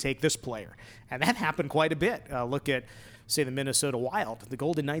agree to take this player. And that happened quite a bit. Look at, say, the Minnesota Wild. The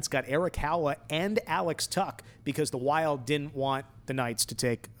Golden Knights got Eric Howe and Alex Tuck because the Wild didn't want the Knights to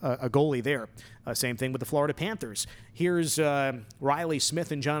take a goalie there. Same thing with the Florida Panthers. Here's Riley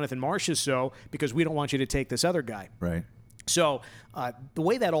Smith and Jonathan Marchessault because we don't want you to take this other guy. Right. So the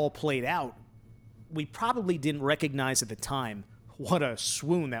way that all played out, we probably didn't recognize at the time what a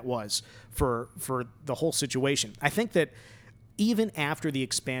swoon that was for the whole situation. I think that even after the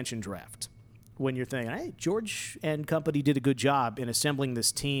expansion draft, when you're thinking, hey, George and company did a good job in assembling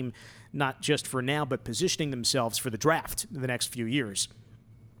this team, not just for now, but positioning themselves for the draft in the next few years,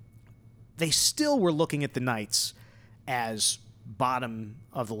 they still were looking at the Knights as bottom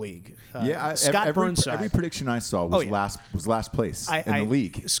of the league. Scott Burnside. Every prediction I saw was last place in the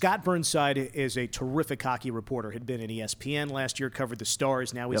league. Scott Burnside is a terrific hockey reporter. Had been in ESPN last year, covered the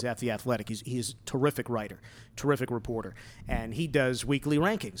Stars. Now he's at The Athletic. He's a terrific writer, terrific reporter, and he does weekly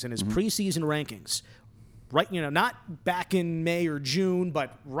rankings. And his preseason rankings, right, not back in May or June,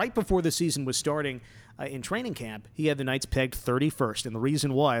 but right before the season was starting in training camp, he had the Knights pegged 31st, and the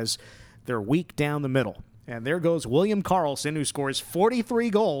reason was they're weak down the middle. And there goes William Karlsson, who scores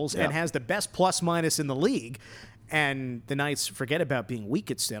 43 goals and has the best plus-minus in the league. And the Knights forget about being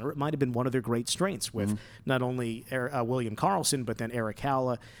weak at center. It might have been one of their great strengths with not only William Karlsson, but then Eric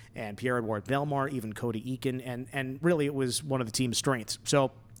Haula and Pierre-Edouard Bellemare, even Cody Eakin. And really, it was one of the team's strengths.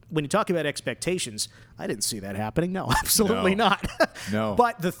 So when you talk about expectations, I didn't see that happening. No, absolutely not. No.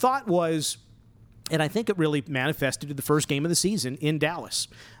 But the thought was, and I think it really manifested in the first game of the season in Dallas.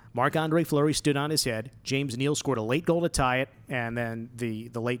 Marc-Andre Fleury stood on his head. James Neal scored a late goal to tie it, and then the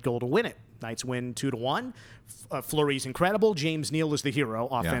late goal to win it. Knights win 2-1. Fleury's incredible. James Neal is the hero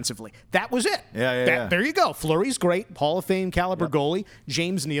offensively. That was it. There you go. Fleury's great. Hall of Fame caliber goalie.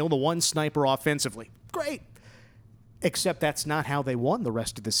 James Neal, the one sniper offensively. Great. Except that's not how they won the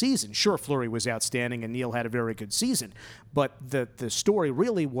rest of the season. Sure, Fleury was outstanding and Neal had a very good season, but the story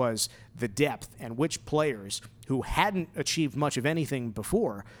really was the depth and which players who hadn't achieved much of anything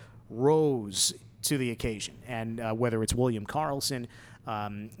before rose to the occasion. And whether it's William Karlsson,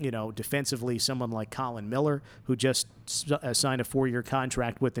 defensively, someone like Colin Miller, who just signed a 4-year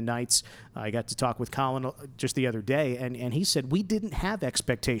contract with the Knights. I got to talk with Colin just the other day, and he said, we didn't have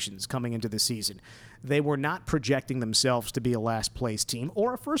expectations coming into the season. They were not projecting themselves to be a last-place team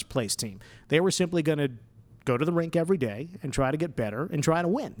or a first-place team. They were simply going to go to the rink every day and try to get better and try to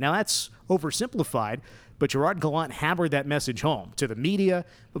win. Now, that's oversimplified, but Gerard Gallant hammered that message home to the media,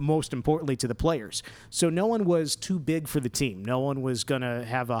 but most importantly to the players. So no one was too big for the team. No one was going to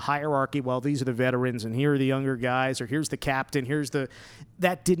have a hierarchy, well, these are the veterans and here are the younger guys, or here's the captain,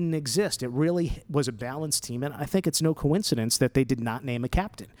 that didn't exist. It really was a balanced team, and I think it's no coincidence that they did not name a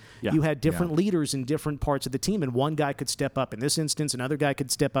captain. Yeah. You had different leaders in different parts of the team, and one guy could step up in this instance, another guy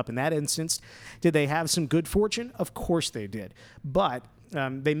could step up in that instance. Did they have some good fortune? Of course they did. But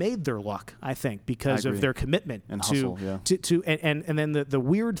they made their luck, I think, because of their commitment and to hustle, and then the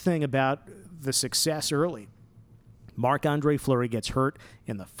weird thing about the success early, Marc-Andre Fleury gets hurt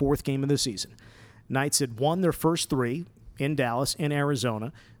in the 4th game of the season. Knights had won their first 3 in Dallas, in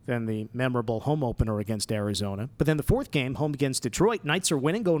Arizona, then the memorable home opener against Arizona. But then the 4th game, home against Detroit, Knights are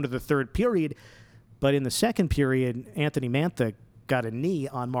winning going to the 3rd period. But in the 2nd period, Anthony Mantha got a knee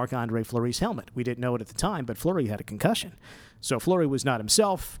on Marc-Andre Fleury's helmet. We didn't know it at the time, but Fleury had a concussion. So Fleury was not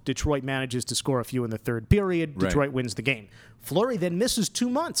himself. Detroit manages to score a few in the 3rd period. Detroit wins the game. Fleury then misses 2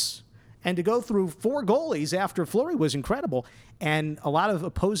 months. And to go through 4 goalies after Fleury was incredible. And a lot of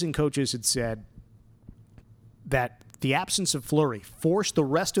opposing coaches had said that the absence of Fleury forced the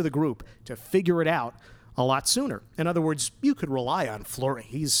rest of the group to figure it out a lot sooner. In other words, you could rely on Fleury.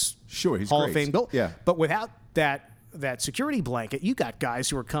 He's Hall of Fame goal. Yeah. But without that security blanket, you got guys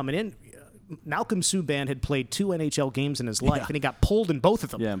who were coming in. Malcolm Subban had played 2 NHL games in his life, and he got pulled in both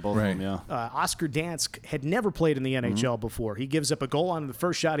of them. Yeah, in both of them, yeah. Oscar Dansk had never played in the NHL before. He gives up a goal on the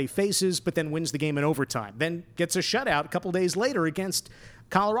first shot he faces, but then wins the game in overtime. Then gets a shutout a couple days later against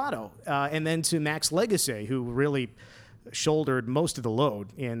Colorado. And then to Max Lagacé, who really shouldered most of the load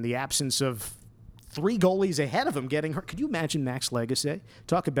in the absence of 3 goalies ahead of him getting hurt. Could you imagine Max Lagacé?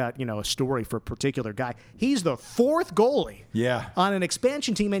 Talk about, a story for a particular guy. He's the 4th goalie on an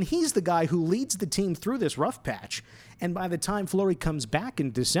expansion team, and he's the guy who leads the team through this rough patch. And by the time Fleury comes back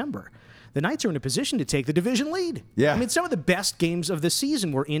in December, the Knights are in a position to take the division lead. Yeah. I mean, some of the best games of the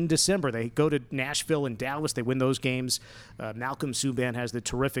season were in December. They go to Nashville and Dallas. They win those games. Malcolm Subban has the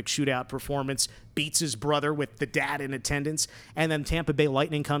terrific shootout performance, beats his brother with the dad in attendance. And then Tampa Bay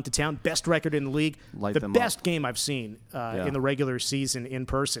Lightning come to town. Best record in the league. The best game I've seen in the regular season in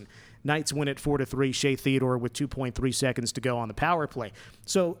person. Knights win it 4-3. Shea Theodore with 2.3 seconds to go on the power play.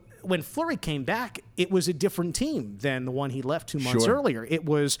 So when Fleury came back, it was a different team than the one he left 2 months earlier. It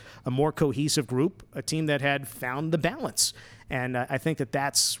was a more cohesive group, a team that had found the balance. And I think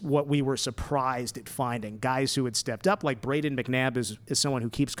that's what we were surprised at finding. Guys who had stepped up, like Braden McNabb is someone who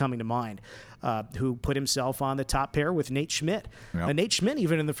keeps coming to mind, who put himself on the top pair with Nate Schmidt. Yep. Nate Schmidt,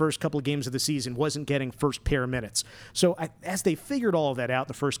 even in the first couple of games of the season, wasn't getting first pair minutes. So as they figured all of that out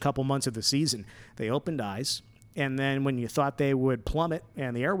the first couple months of the season, they opened eyes. And then when you thought they would plummet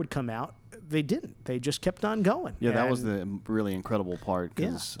and the air would come out, they didn't. They just kept on going. Yeah, that was the really incredible part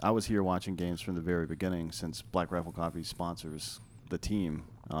because I was here watching games from the very beginning since Black Rifle Coffee sponsors the team.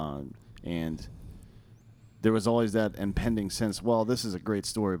 And there was always that impending sense. Well, this is a great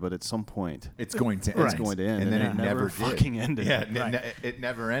story, but at some point, It's going to end. it's going to end, And then it never did. fucking ended. Yeah, it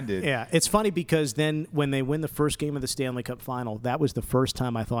never ended. Yeah, it's funny because then when they win the first game of the Stanley Cup final, that was the first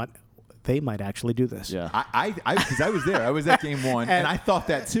time I thought they might actually do this. Yeah. Because I was there. I was at game one, and I thought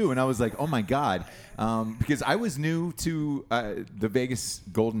that too. And I was like, oh my God. Because I was new to the Vegas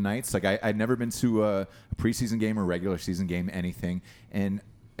Golden Knights. Like, I'd never been to a preseason game or regular season game, anything. And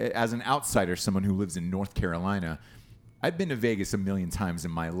as an outsider, someone who lives in North Carolina, I've been to Vegas a million times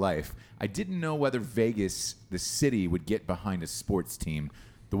in my life. I didn't know whether Vegas, the city, would get behind a sports team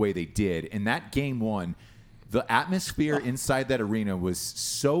the way they did. In that game one, the atmosphere inside that arena was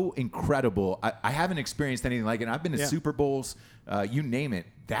so incredible. I haven't experienced anything like it. I've been to Super Bowls, you name it.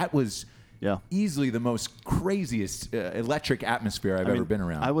 That was easily the most craziest electric atmosphere I've ever been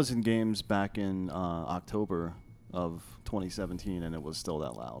around. I was in games back in October of 2017, and it was still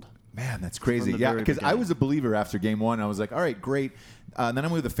that loud. Man, that's crazy. From the Yeah, very because I beginning. was a believer after game one. I was like, all right, great. And then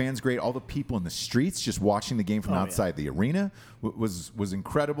I'm with the fans, great. All the people in the streets just watching the game from outside the arena was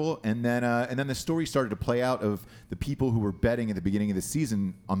incredible. And then the story started to play out of the people who were betting at the beginning of the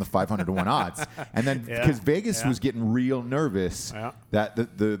season on the 500 to 1 odds. And then because Vegas was getting real nervous that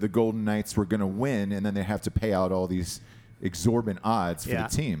the Golden Knights were going to win, and then they have to pay out all these exorbitant odds for the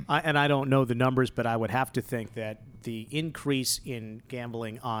team. I don't know the numbers, but I would have to think that the increase in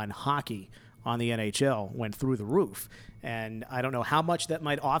gambling on hockey on the NHL went through the roof. And I don't know how much that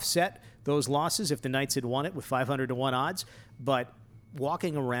might offset those losses if the Knights had won it with 500 to 1 odds. But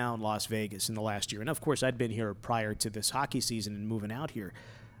walking around Las Vegas in the last year, and of course I'd been here prior to this hockey season and moving out here,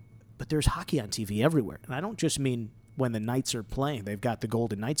 but there's hockey on TV everywhere. And I don't just mean when the Knights are playing. They've got the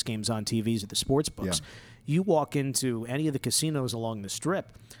Golden Knights games on TVs at the sports books. You walk into any of the casinos along the Strip,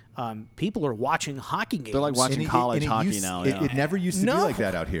 people are watching hockey games. They're like watching college hockey now. It never used to be like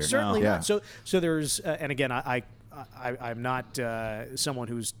that out here. Certainly No. not. So there's, and again, I'm not someone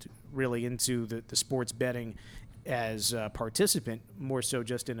who's really into the sports betting as a participant, more so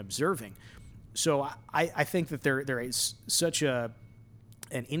just in observing. So I think that there is such an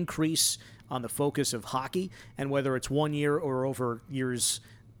increase on the focus of hockey, and whether it's 1 year or over years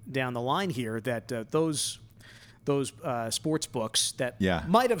down the line here, that those sports books that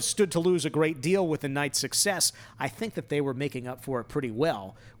might have stood to lose a great deal with the Knights' success, I think that they were making up for it pretty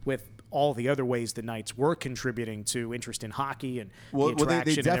well with all the other ways the Knights were contributing to interest in hockey and the attraction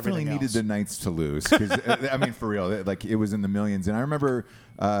they definitely and everything needed else. the Knights to lose. 'Cause, I mean, for real, like it was in the millions. And I remember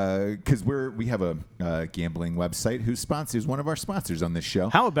because we have a gambling website whose sponsors one of our sponsors on this show.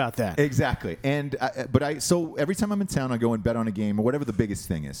 How about that? Exactly. And so every time I'm in town, I go and bet on a game or whatever the biggest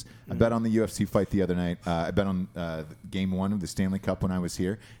thing is. I bet on the UFC fight the other night. I bet on game one of the Stanley Cup when I was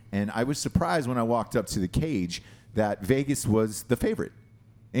here, and I was surprised when I walked up to the cage that Vegas was the favorite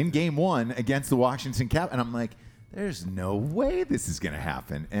in game one against the Washington Cap, and I'm like, there's no way this is going to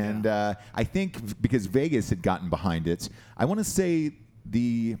happen. And I think because Vegas had gotten behind it, I want to say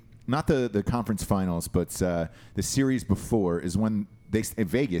not the conference finals, but the series before is when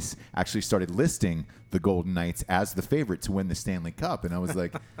Vegas actually started listing the Golden Knights as the favorite to win the Stanley Cup. And I was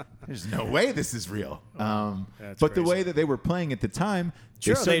like, there's no way this is real. But crazy. the way that they were playing at the time,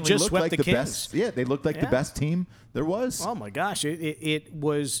 Sure, they certainly just looked swept like the the Kings. best. Yeah, they looked like the best team there was. Oh, my gosh. It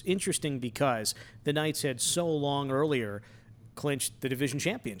was interesting because the Knights had so long earlier clinched the division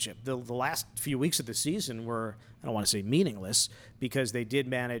championship. The last few weeks of the season were, I don't want to say meaningless, because they did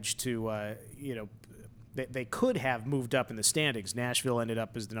manage to, they could have moved up in the standings. Nashville ended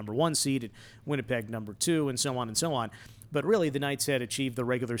up as the number 1 seed, and Winnipeg number 2, and so on and so on. But really, the Knights had achieved the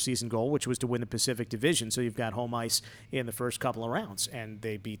regular season goal, which was to win the Pacific Division. So you've got home ice in the first couple of rounds, and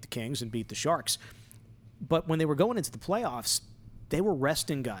they beat the Kings and beat the Sharks. But when they were going into the playoffs, they were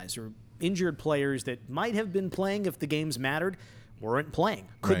resting guys or injured players that might have been playing if the games mattered, weren't playing.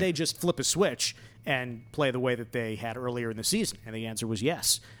 Could Right. they just flip a switch and play the way that they had earlier in the season? And the answer was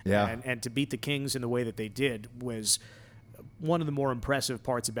yes. Yeah. And to beat the Kings in the way that they did was one of the more impressive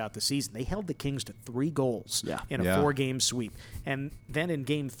parts about the season. They held the Kings to 3 goals in a 4-game sweep. And then in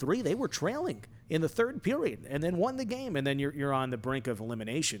Game 3, they were trailing in the third period and then won the game. And then you're on the brink of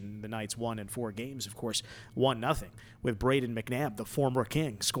elimination. The Knights won in 4 games, of course, 1-0, with Braden McNabb, the former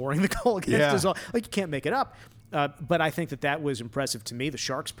King, scoring the goal against us all. Like, you can't make it up. But I think that was impressive to me. The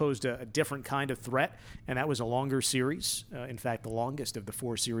Sharks posed a different kind of threat, and that was a longer series. In fact, the longest of the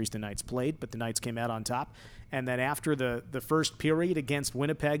 4 series the Knights played, but the Knights came out on top. And then after the first period against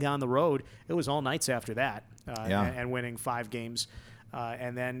Winnipeg on the road, it was all Knights after that, and winning 5 games.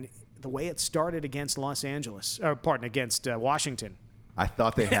 And then the way it started against against Washington. I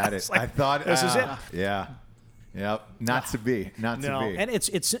thought they had it. Like, I thought this is it. Yeah. Yep. Not to be. Not to be. And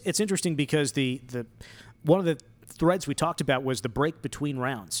it's interesting because the one of the threads we talked about was the break between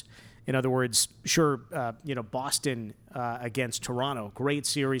rounds. In other words, sure, Boston against Toronto, great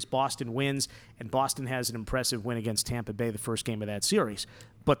series. Boston wins, and Boston has an impressive win against Tampa Bay the first game of that series.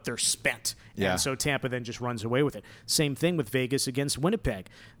 But they're spent, Yeah. and so Tampa then just runs away with it. Same thing with Vegas against Winnipeg.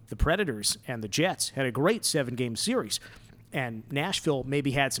 The Predators and the Jets had a great 7-game series, and Nashville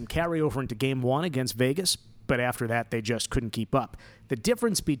maybe had some carryover into Game 1 against Vegas, but after that they just couldn't keep up. The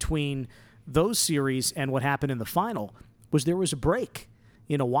difference between those series and what happened in the final was there was a break.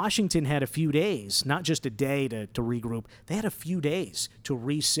 Washington had a few days, not just a day to regroup. They had a few days to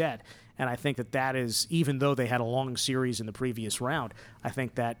reset. And I think that is, even though they had a long series in the previous round, I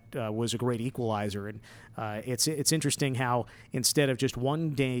think that was a great equalizer. And it's interesting how instead of just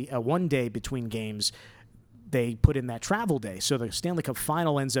one day between games, they put in that travel day. So the Stanley Cup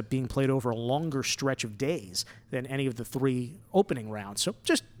final ends up being played over a longer stretch of days than any of the 3 opening rounds. So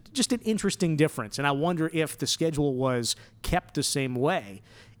just an interesting difference. And I wonder if the schedule was kept the same way,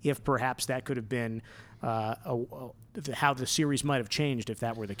 if perhaps that could have been how the series might have changed if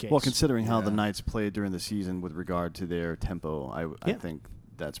that were the case. Well, considering how the Knights played during the season with regard to their tempo, I think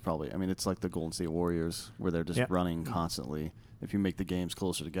that's probably, it's like the Golden State Warriors where they're just running constantly. If you make the games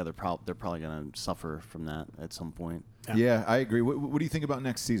closer together, they're probably going to suffer from that at some point. Yeah, I agree. What do you think about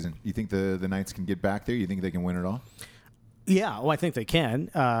next season? You think the Knights can get back there? You think they can win it all? Yeah, well, I think they can.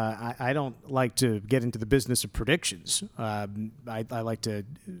 I don't like to get into the business of predictions. I like to,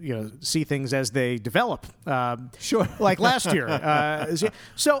 see things as they develop. Sure. Like last year.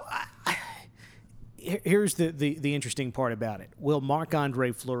 Here's the interesting part about it. Will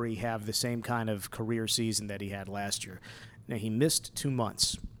Marc-Andre Fleury have the same kind of career season that he had last year? Now, he missed 2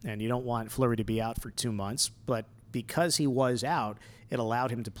 months, and you don't want Fleury to be out for 2 months, but because he was out, it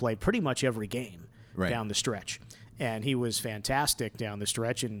allowed him to play pretty much every game down the stretch. And he was fantastic down the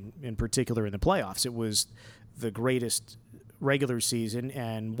stretch, and in particular in the playoffs. It was the greatest regular season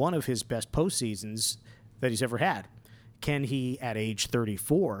and one of his best postseasons that he's ever had. Can he, at age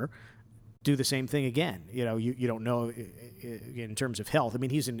 34, do the same thing again? You don't know in terms of health.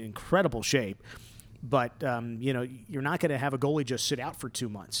 He's in incredible shape, but you're not going to have a goalie just sit out for 2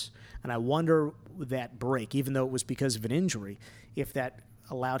 months. And I wonder that break, even though it was because of an injury, if that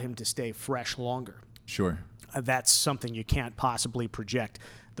allowed him to stay fresh longer. Sure. That's something you can't possibly project.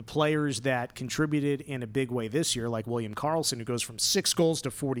 The players that contributed in a big way this year, like William Karlsson, who goes from 6 goals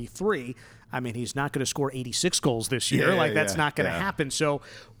to 43, he's not going to score 86 goals this year. That's not going to happen. So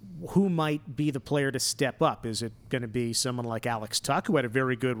who might be the player to step up? Is it going to be someone like Alex Tuch, who had a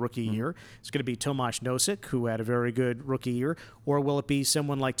very good rookie year? It's going to be Tomas Nosek, who had a very good rookie year? Or will it be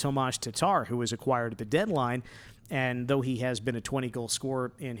someone like Tomas Tatar, who was acquired at the deadline, and though he has been a 20-goal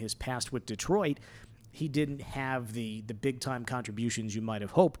scorer in his past with Detroit, he didn't have the big-time contributions you might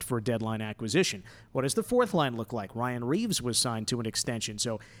have hoped for a deadline acquisition. What does the fourth line look like? Ryan Reeves was signed to an extension,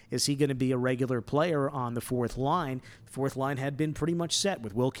 so is he going to be a regular player on the fourth line? The fourth line had been pretty much set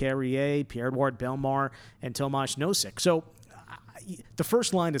with Will Carrier, Pierre-Edouard Bellemare, and Tomas Nosek. So the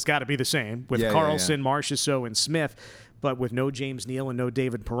first line has got to be the same with Karlsson, Marchessault, and Smith, but with no James Neal and no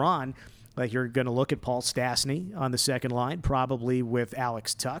David Perron, you're going to look at Paul Stastny on the second line, probably with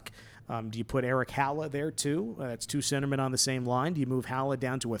Alex Tuch. Do you put Eric Haula there too? That's 2 centermen on the same line. Do you move Haula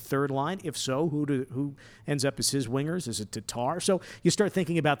down to a third line? If so, who ends up as his wingers? Is it Tatar? So you start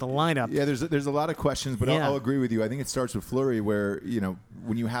thinking about the lineup. Yeah, there's a lot of questions, but I'll agree with you. I think it starts with Fleury, where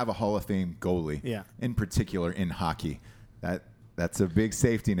when you have a Hall of Fame goalie, in particular in hockey, that's a big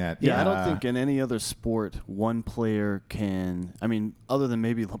safety net. Yeah, I don't think in any other sport one player can. Other than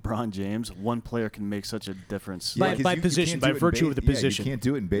maybe LeBron James, one player can make such a difference. By position, by virtue of the position. You can't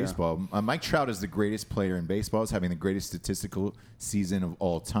do it in baseball. Yeah. Mike Trout is the greatest player in baseball, is having the greatest statistical season of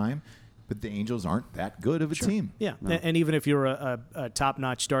all time. But the Angels aren't that good of a team. Yeah, no. And even if you're a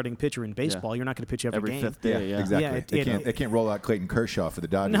top-notch starting pitcher in baseball, you're not going to pitch every game. Fifth day. Exactly. They can't roll out Clayton Kershaw for the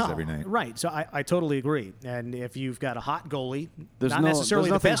Dodgers every night. Right. So I totally agree. And if you've got a hot goalie, there's not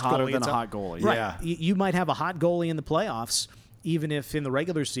necessarily the best goalie, than a hot goalie. Right. Yeah. You might have a hot goalie in the playoffs, even if in the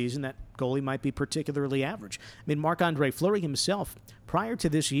regular season that goalie might be particularly average. Marc-Andre Fleury himself, prior to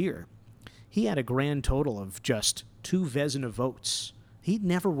this year, he had a grand total of just 2 Vezina votes. He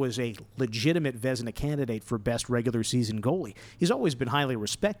never was a legitimate Vezina candidate for best regular season goalie. He's always been highly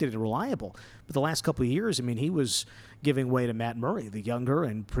respected and reliable. But the last couple of years, he was giving way to Matt Murray, the younger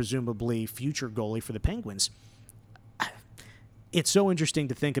and presumably future goalie for the Penguins. It's so interesting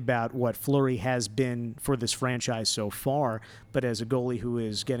to think about what Fleury has been for this franchise so far, but as a goalie who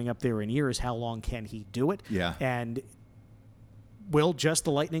is getting up there in years, how long can he do it? Yeah. And will just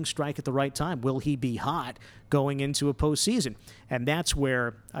the lightning strike at the right time? Will he be hot going into a postseason? And that's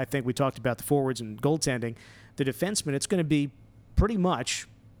where I think we talked about the forwards and goaltending. The defensemen, it's going to be pretty much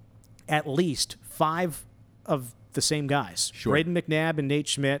at least 5 of the same guys. Sure. Braden McNabb and Nate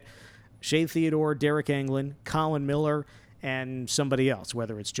Schmidt, Shea Theodore, Derek Englund, Colin Miller, and somebody else,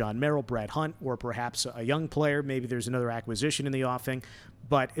 whether it's John Merrill, Brad Hunt, or perhaps a young player. Maybe there's another acquisition in the offing.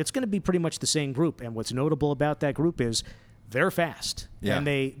 But it's going to be pretty much the same group. And what's notable about that group is they're fast. Yeah. And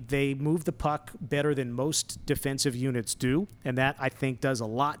they move the puck better than most defensive units do. And that, I think, does a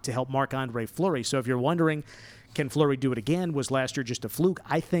lot to help Marc-Andre Fleury. So if you're wondering, can Fleury do it again? Was last year just a fluke?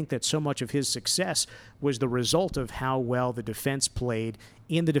 I think that so much of his success was the result of how well the defense played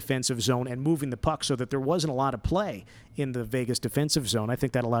in the defensive zone and moving the puck so that there wasn't a lot of play in the Vegas defensive zone. I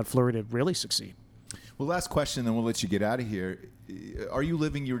think that allowed Fleury to really succeed. Well, last question, then we'll let you get out of here. Are you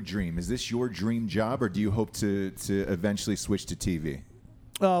living your dream? Is this your dream job, or do you hope to eventually switch to TV?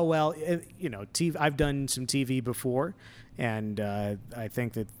 Oh, well, TV, I've done some TV before, and I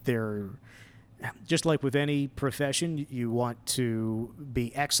think that they're just like with any profession, you want to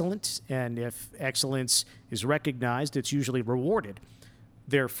be excellent, and if excellence is recognized, it's usually rewarded.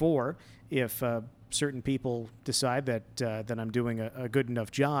 Therefore, if certain people decide that I'm doing a good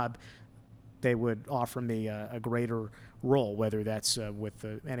enough job, they would offer me a greater role, whether that's with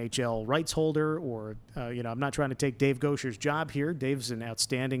the NHL rights holder or, I'm not trying to take Dave Gosher's job here. Dave's an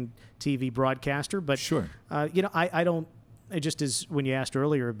outstanding TV broadcaster, but Sure. I don't. Just as when you asked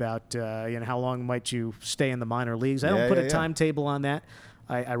earlier about how long might you stay in the minor leagues, I don't put a timetable on that.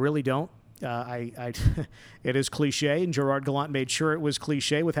 I really don't. It is cliche, and Gerard Gallant made sure it was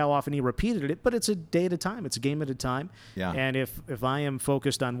cliche with how often he repeated it. But it's a day at a time. It's a game at a time. Yeah. And if I am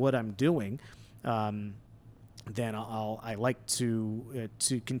focused on what I'm doing, then I like to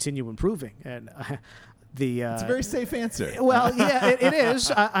continue improving. And It's a very safe answer. well, yeah, it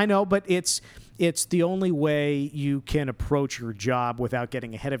is. I know, but it's the only way you can approach your job without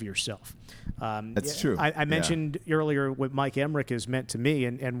getting ahead of yourself. That's true. I mentioned earlier what Mike Emmerich has meant to me,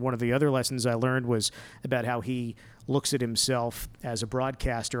 and one of the other lessons I learned was about how he looks at himself as a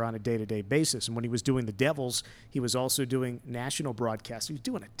broadcaster on a day-to-day basis. And when he was doing the Devils, he was also doing national broadcasts. He was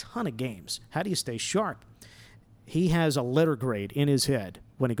doing a ton of games. How do you stay sharp? He has a letter grade in his head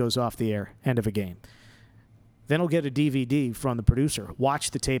when he goes off the air, end of a game. Then he'll get a DVD from the producer,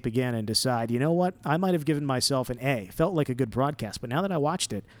 watch the tape again, and decide, you know what? I might have given myself an A. Felt like a good broadcast, but now that I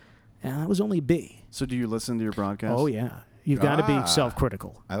watched it, that was only B. So do you listen to your broadcast? Oh, yeah. You've got to be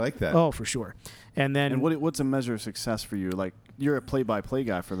self-critical. I like that. Oh, for sure. And then... And what's a measure of success for you? Like, you're a play-by-play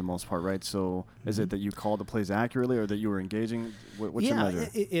guy for the most part, right? So is it that you call the plays accurately or that you were engaging? What's your measure?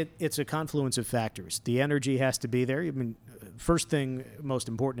 It's a confluence of factors. The energy has to be there. I mean, first thing, most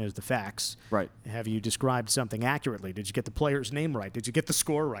important, is the facts. Right. Have you described something accurately? Did you get the player's name right? Did you get the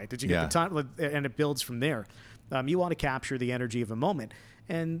score right? Did you get the time? And it builds from there. You want to capture the energy of a moment.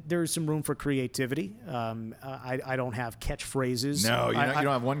 And there's some room for creativity. I don't have catchphrases. No, you don't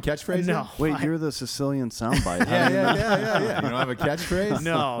have one catchphrase? No. Wait, you're the Sicilian soundbite. Yeah. You don't have a catchphrase?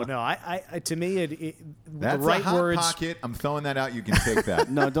 No. To me, That's the right a hot words. pocket. I'm throwing that out. You can take that.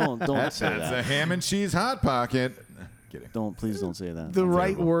 No, don't say That's that. a ham and cheese hot pocket. Kidding. Please don't say that. The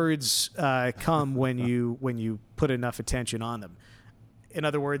right words come when you put enough attention on them. In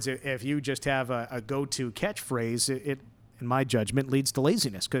other words, if you just have a go-to catchphrase, it in my judgment, leads to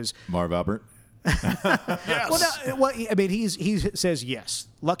laziness. Because Marv Albert. yes. I mean, he says yes.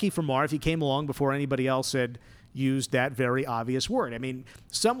 Lucky for Marv, he came along before anybody else had used that very obvious word. I mean,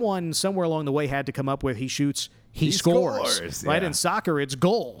 someone somewhere along the way had to come up with he shoots, he scores. Right? Yeah. In soccer, it's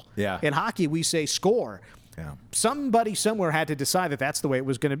goal. Yeah. In hockey, we say score. Yeah. Somebody somewhere had to decide that that's the way it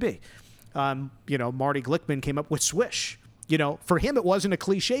was going to be. Marty Glickman came up with swish. For him, it wasn't a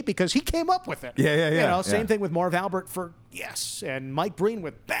cliche because he came up with it. Yeah. Same thing with Marv Albert for yes, and Mike Breen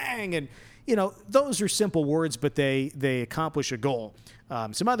with bang, and those are simple words, but they accomplish a goal.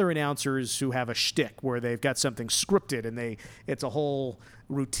 Some other announcers who have a shtick where they've got something scripted and it's a whole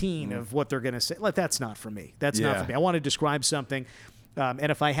routine of what they're going to say. That's not for me. That's not for me. I want to describe something,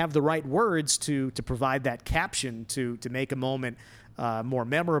 and if I have the right words to provide that caption to make a moment more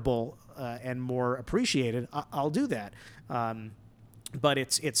memorable and more appreciated, I'll do that. But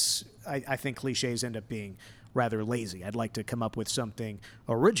I think cliches end up being rather lazy. I'd like to come up with something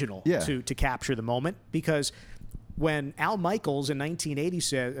original to capture the moment, because when Al Michaels in 1980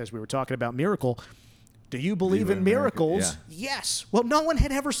 said, as we were talking about Miracle, do you believe in miracles? Yes. Well, no one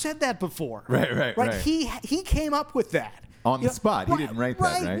had ever said that before. Right. He came up with that. On the spot. He didn't write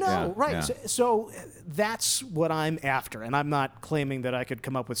that, right? No, right. Yeah. So that's what I'm after. And I'm not claiming that I could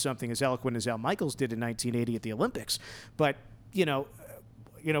come up with something as eloquent as Al Michaels did in 1980 at the Olympics. But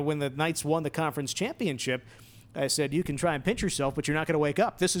when the Knights won the conference championship, I said, you can try and pinch yourself, but you're not going to wake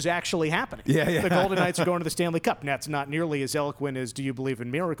up. This is actually happening. Yeah. The Golden Knights are going to the Stanley Cup. Now, it's not nearly as eloquent as do you believe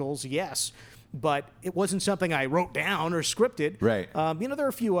in miracles? Yes. But it wasn't something I wrote down or scripted. Right. There are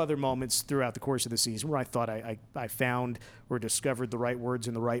a few other moments throughout the course of the season where I thought I found or discovered the right words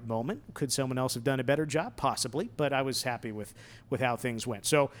in the right moment. Could someone else have done a better job? Possibly. But I was happy with how things went.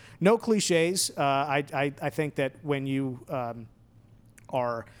 So no cliches. I think that when you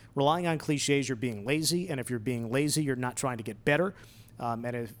are relying on cliches, you're being lazy. And if you're being lazy, you're not trying to get better.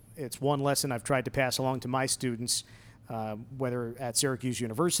 And it's one lesson I've tried to pass along to my students, whether at Syracuse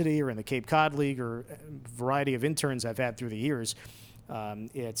University or in the Cape Cod League or a variety of interns I've had through the years.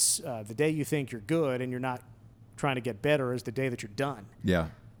 It's the day you think you're good and you're not trying to get better is the day that you're done. Yeah.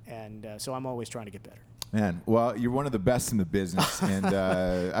 And so I'm always trying to get better. Man, well, you're one of the best in the business, and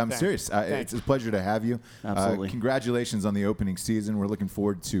I'm serious. It's a pleasure to have you. Absolutely. Congratulations on the opening season. We're looking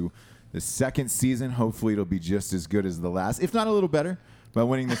forward to the second season. Hopefully it'll be just as good as the last, if not a little better, by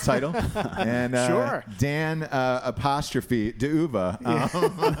winning the title. And Sure. Dan apostrophe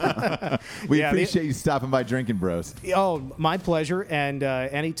D'Uva, we appreciate you stopping by Drinking Bros. Oh, my pleasure, and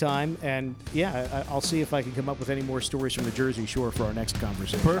anytime. And I'll see if I can come up with any more stories from the Jersey Shore for our next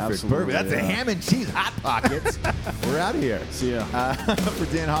conversation. Absolutely, That's a yeah. ham and cheese hot pockets. We're out of here. See ya. For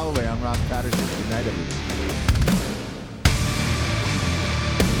Dan Holloway, I'm Ross Patterson. Good night, everybody.